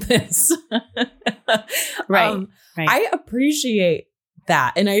weenie about this. Right. I appreciate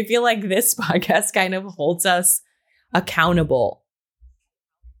that. And I feel like this podcast kind of holds us accountable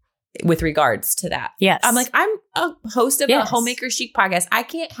with regards to that. Yes. I'm like, I'm a host of a Homemaker Chic podcast. I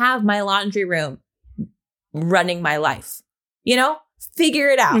can't have my laundry room running my life. Figure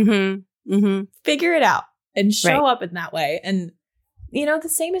it out. Figure it out and show up in that way. And, the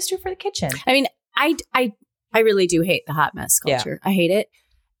same is true for the kitchen. I mean, I really do hate the hot mess culture. I hate it.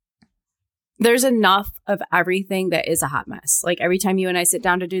 There's enough of everything that is a hot mess. Like every time you and I sit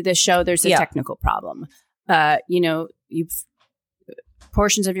down to do this show, there's a technical problem.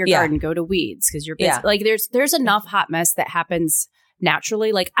 Portions of your garden go to weeds because you're busy. Like there's enough hot mess that happens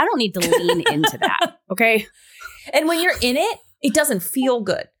naturally. Like I don't need to lean into that. Okay. And when you're in it, it doesn't feel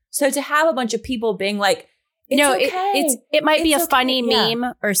good. So to have a bunch of people being like, it might be a funny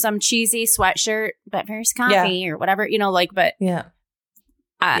meme or some cheesy sweatshirt, but there's coffee or whatever, but no,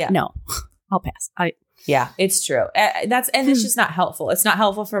 I'll pass. It's true. And it's just not helpful. It's not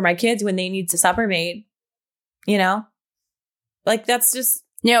helpful for my kids when they need to supper made, like that's just,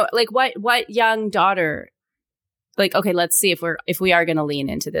 like what young daughter, like, okay, let's see if we are going to lean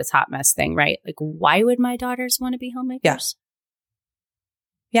into this hot mess thing, right? Like, why would my daughters want to be homemakers?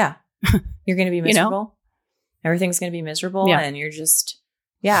 Yeah. You're going to be miserable. Everything's going to be miserable. And you're just,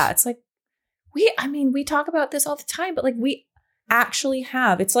 it's like, we talk about this all the time, but like we actually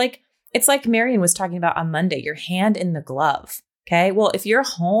have, it's like Marion was talking about on Monday, your hand in the glove. Okay. Well, if your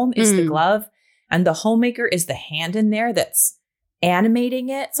home is the glove and the homemaker is the hand in there that's animating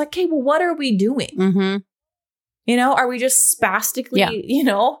it. It's like, okay, well, what are we doing? Mm-hmm. You know, are we just spastically, you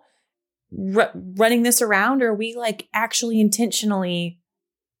know, running this around? Or are we like actually intentionally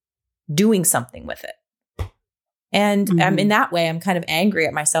doing something with it? And in that way, I'm kind of angry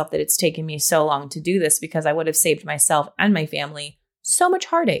at myself that it's taken me so long to do this, because I would have saved myself and my family so much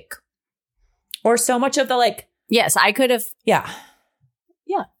heartache, or so much of the like. Yes, I could have. Yeah.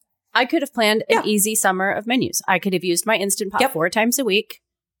 I could have planned an easy summer of menus. I could have used my Instant Pot 4 times a week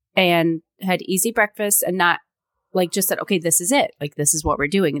and had easy breakfast, and not like just said, okay, this is it. Like, this is what we're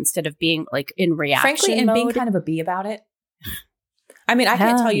doing, instead of being like in reaction Frankly, and mode. being kind of a bee about it. I mean, I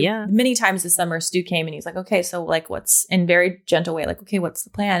can't tell you many times this summer, Stu came and he's like, okay, so like what's, in very gentle way, like, okay, what's the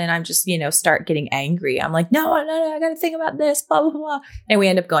plan? And I'm just, you know, start getting angry. I'm like, no, I got to think about this, blah, blah, blah. And we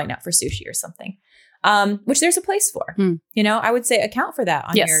end up going out for sushi or something. Which there's a place for, you know, I would say account for that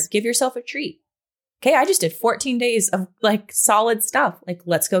on your, give yourself a treat. Okay. I just did 14 days of like solid stuff. Like,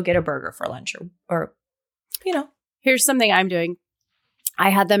 let's go get a burger for lunch or, you know. Here's something I'm doing.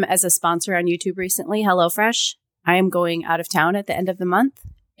 I had them as a sponsor on YouTube recently, HelloFresh. I am going out of town at the end of the month,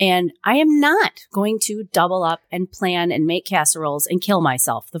 and I am not going to double up and plan and make casseroles and kill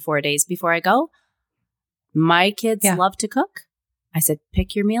myself the 4 days before I go. My kids love to cook. I said,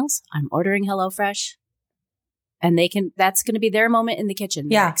 pick your meals. I'm ordering HelloFresh. And that's going to be their moment in the kitchen.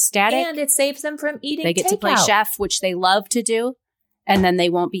 They're ecstatic. And it saves them from eating They get takeout. to play chef, which they love to do. And then they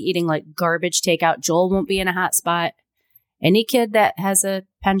won't be eating like garbage takeout. Joel won't be in a hot spot. Any kid that has a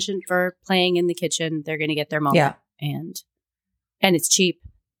penchant for playing in the kitchen, they're going to get their moment. Yeah. And it's cheap.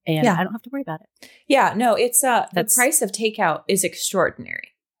 And I don't have to worry about it. Yeah, no, it's the price of takeout is extraordinary.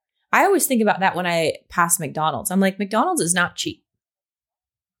 I always think about that when I pass McDonald's. I'm like, McDonald's is not cheap.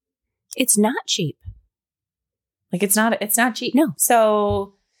 It's not cheap. Like, it's not cheap. No.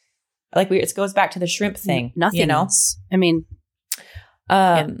 So like it goes back to the shrimp thing. Nothing, you know? else. I mean,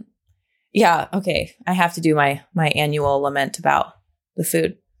 yeah. Okay. I have to do my annual lament about the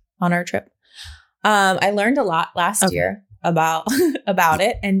food on our trip. I learned a lot last year about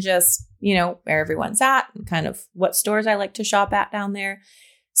it, and just, you know, where everyone's at and kind of what stores I like to shop at down there.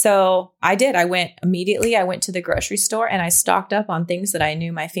 So I went to the grocery store and I stocked up on things that I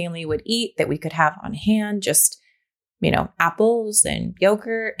knew my family would eat, that we could have on hand. Just, you know, apples and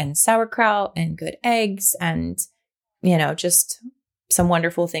yogurt and sauerkraut and good eggs and, you know, just some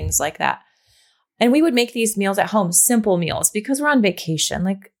wonderful things like that. And we would make these meals at home, simple meals, because we're on vacation.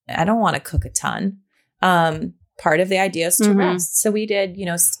 Like, I don't want to cook a ton. Part of the idea is to rest. So we did, you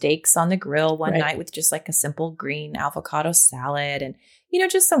know, steaks on the grill one night with just like a simple green avocado salad and, you know,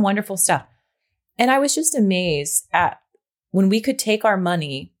 just some wonderful stuff. And I was just amazed at when we could take our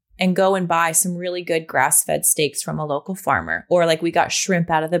money and go and buy some really good grass-fed steaks from a local farmer, or like we got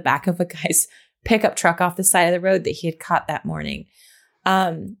shrimp out of the back of a guy's pickup truck off the side of the road that he had caught that morning.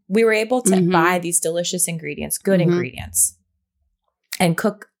 We were able to buy these delicious ingredients, good ingredients, and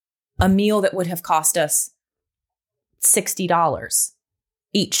cook a meal that would have cost us $60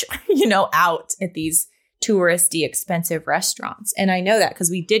 each, you know, out at these touristy, expensive restaurants. And I know that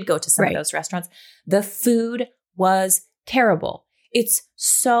because we did go to some of those restaurants. The food was terrible. It's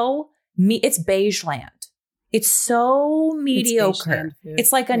beige land. It's so mediocre.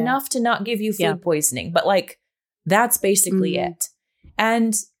 It's like enough to not give you food poisoning, but like that's basically it.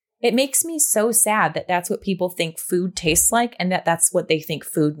 And it makes me so sad that that's what people think food tastes like, and that that's what they think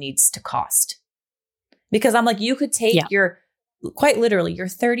food needs to cost. Because I'm like, you could take quite literally your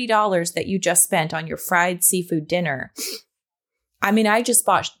 $30 that you just spent on your fried seafood dinner. I mean, I just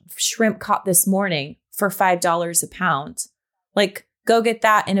bought shrimp caught this morning for $5 a pound. Like, go get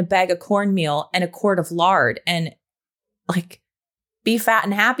that in a bag of cornmeal and a quart of lard and like be fat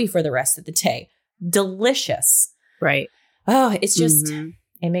and happy for the rest of the day. Delicious. Right. Oh, it's just,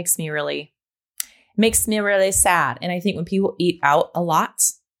 it makes me really sad. And I think when people eat out a lot,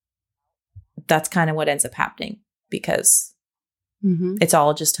 that's kind of what ends up happening, because it's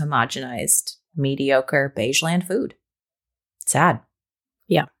all just homogenized, mediocre, beige land food. Sad.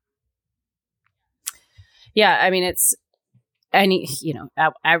 Yeah. Yeah. I mean, it's you know,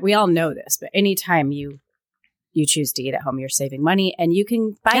 we all know this, but anytime you choose to eat at home, you're saving money, and you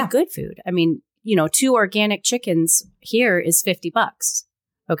can buy good food. I mean, you know, 2 organic chickens here is $50.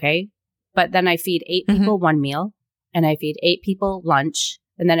 Okay. But then I feed 8 people one meal, and I feed 8 people lunch,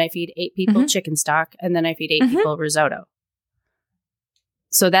 and then I feed 8 people chicken stock, and then I feed 8 people risotto.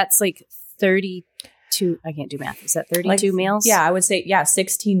 So that's like 32. I can't do math. Is that 32 meals? Yeah, I would say,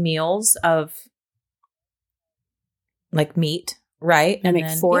 16 meals of like meat, right? And make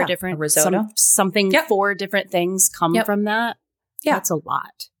 4 different risotto. Something 4 different things come from that. Yeah. That's a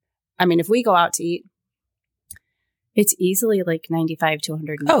lot. I mean, if we go out to eat, It's easily like $95 to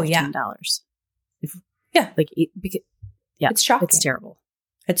 $115. Oh, yeah. It's shocking. It's terrible.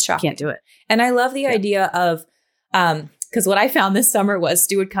 It's shocking. Can't do it. And I love the idea of, because what I found this summer was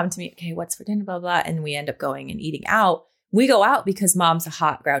Stu would come to me, okay, what's for dinner, blah, blah, and we end up going and eating out. We go out because mom's a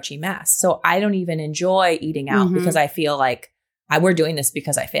hot, grouchy mess. So I don't even enjoy eating out because I feel like we're doing this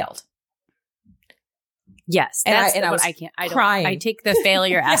because I failed. Yes. That's what I can't. crying. I take the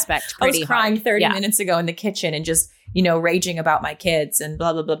failure aspect pretty I was crying hard. 30 minutes ago in the kitchen and just, raging about my kids and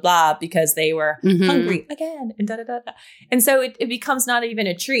blah, blah, blah, blah, because they were hungry again and da, da, da, da. And so it becomes not even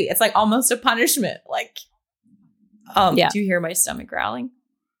a treat. It's like almost a punishment. Like, do you hear my stomach growling?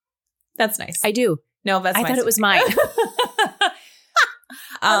 That's nice. I do. No, that's I thought it was mine.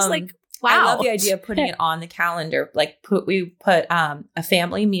 I was like, wow. I love the idea of putting it on the calendar. Like we put a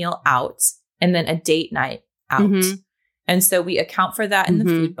family meal out and then a date night out. And so we account for that in the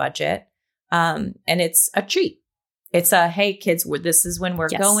food budget. And it's a treat. It's a, hey kids, this is when we're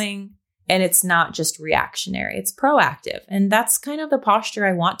going. And it's not just reactionary. It's proactive. And that's kind of the posture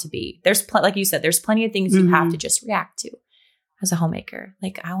I want to be. There's like you said, there's plenty of things you have to just react to as a homemaker.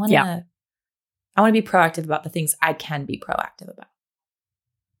 Like I want to be proactive about the things I can be proactive about.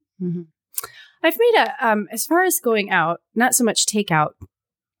 I've made as far as going out, not so much takeout,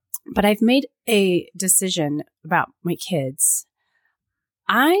 but I've made a decision about my kids.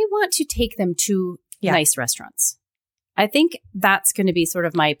 I want to take them to nice restaurants. I think that's going to be sort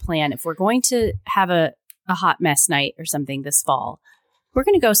of my plan. If we're going to have a hot mess night or something this fall, we're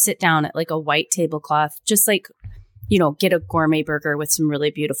going to go sit down at like a white tablecloth, just like, get a gourmet burger with some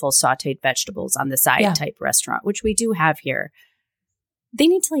really beautiful sauteed vegetables on the side type restaurant, which we do have here. They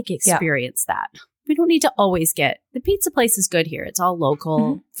need to like experience that. We don't need to always the pizza place is good here. It's all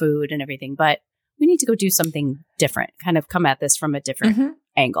local food and everything, but we need to go do something different, kind of come at this from a different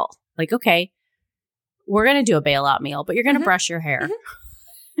angle. Like, okay, we're going to do a bailout meal, but you're going to brush your hair.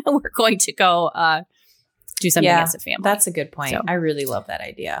 And we're going to go do something as a family. That's a good point. So, I really love that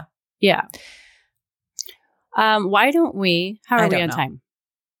idea. Yeah. Why don't we? How are we on time?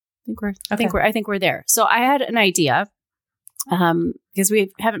 I think we're there. So I had an idea. Because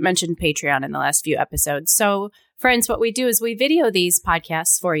we haven't mentioned Patreon in the last few episodes. So friends, what we do is we video these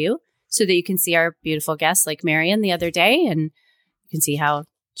podcasts for you so that you can see our beautiful guests like Marian the other day. And you can see how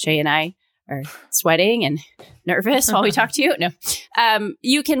Shay and I are sweating and nervous while we talk to you. No,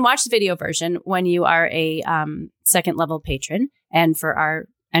 you can watch the video version when you are a second level patron. And for our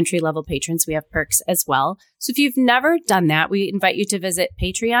entry level patrons, we have perks as well. So if you've never done that, we invite you to visit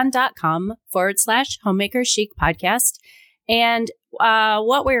patreon.com/homemaker chic podcast. And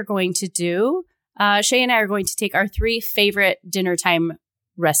what we're going to do, Shay and I are going to take our 3 favorite dinner time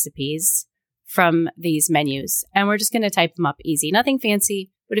recipes from these menus, and we're just going to type them up easy. Nothing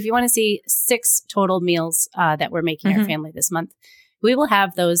fancy, but if you want to see 6 total meals that we're making our family this month, we will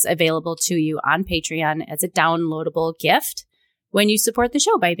have those available to you on Patreon as a downloadable gift when you support the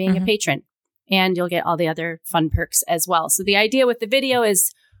show by being a patron. And you'll get all the other fun perks as well. So the idea with the video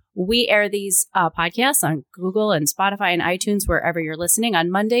is we air these podcasts on Google and Spotify and iTunes, wherever you're listening, on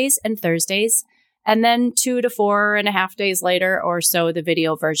Mondays and Thursdays. And then 2 to 4.5 days later or so, the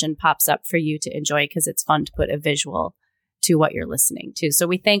video version pops up for you to enjoy because it's fun to put a visual to what you're listening to. So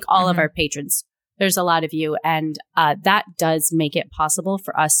we thank all of our patrons. There's a lot of you. And that does make it possible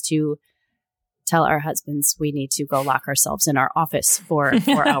for us to tell our husbands we need to go lock ourselves in our office for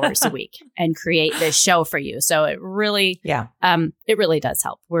 4 hours a week and create this show for you. So it really, it really does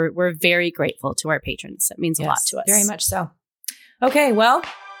help. We're very grateful to our patrons. It means a lot to us. Very much so. Okay, well,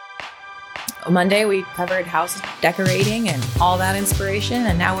 Monday we covered house decorating and all that inspiration,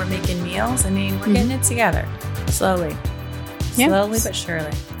 and now we're making meals. I mean, we're getting it together slowly but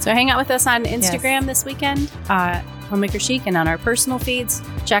surely. So hang out with us on Instagram this weekend, Homemaker Chic, and on our personal feeds.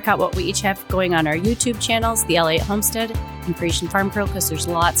 Check out what we each have going on our YouTube channels, The Elliott Homestead and Creation Farm Girl, because there's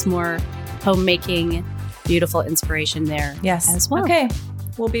lots more homemaking, beautiful inspiration there as well. Okay,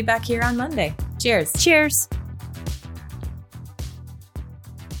 we'll be back here on Monday. Cheers. Cheers.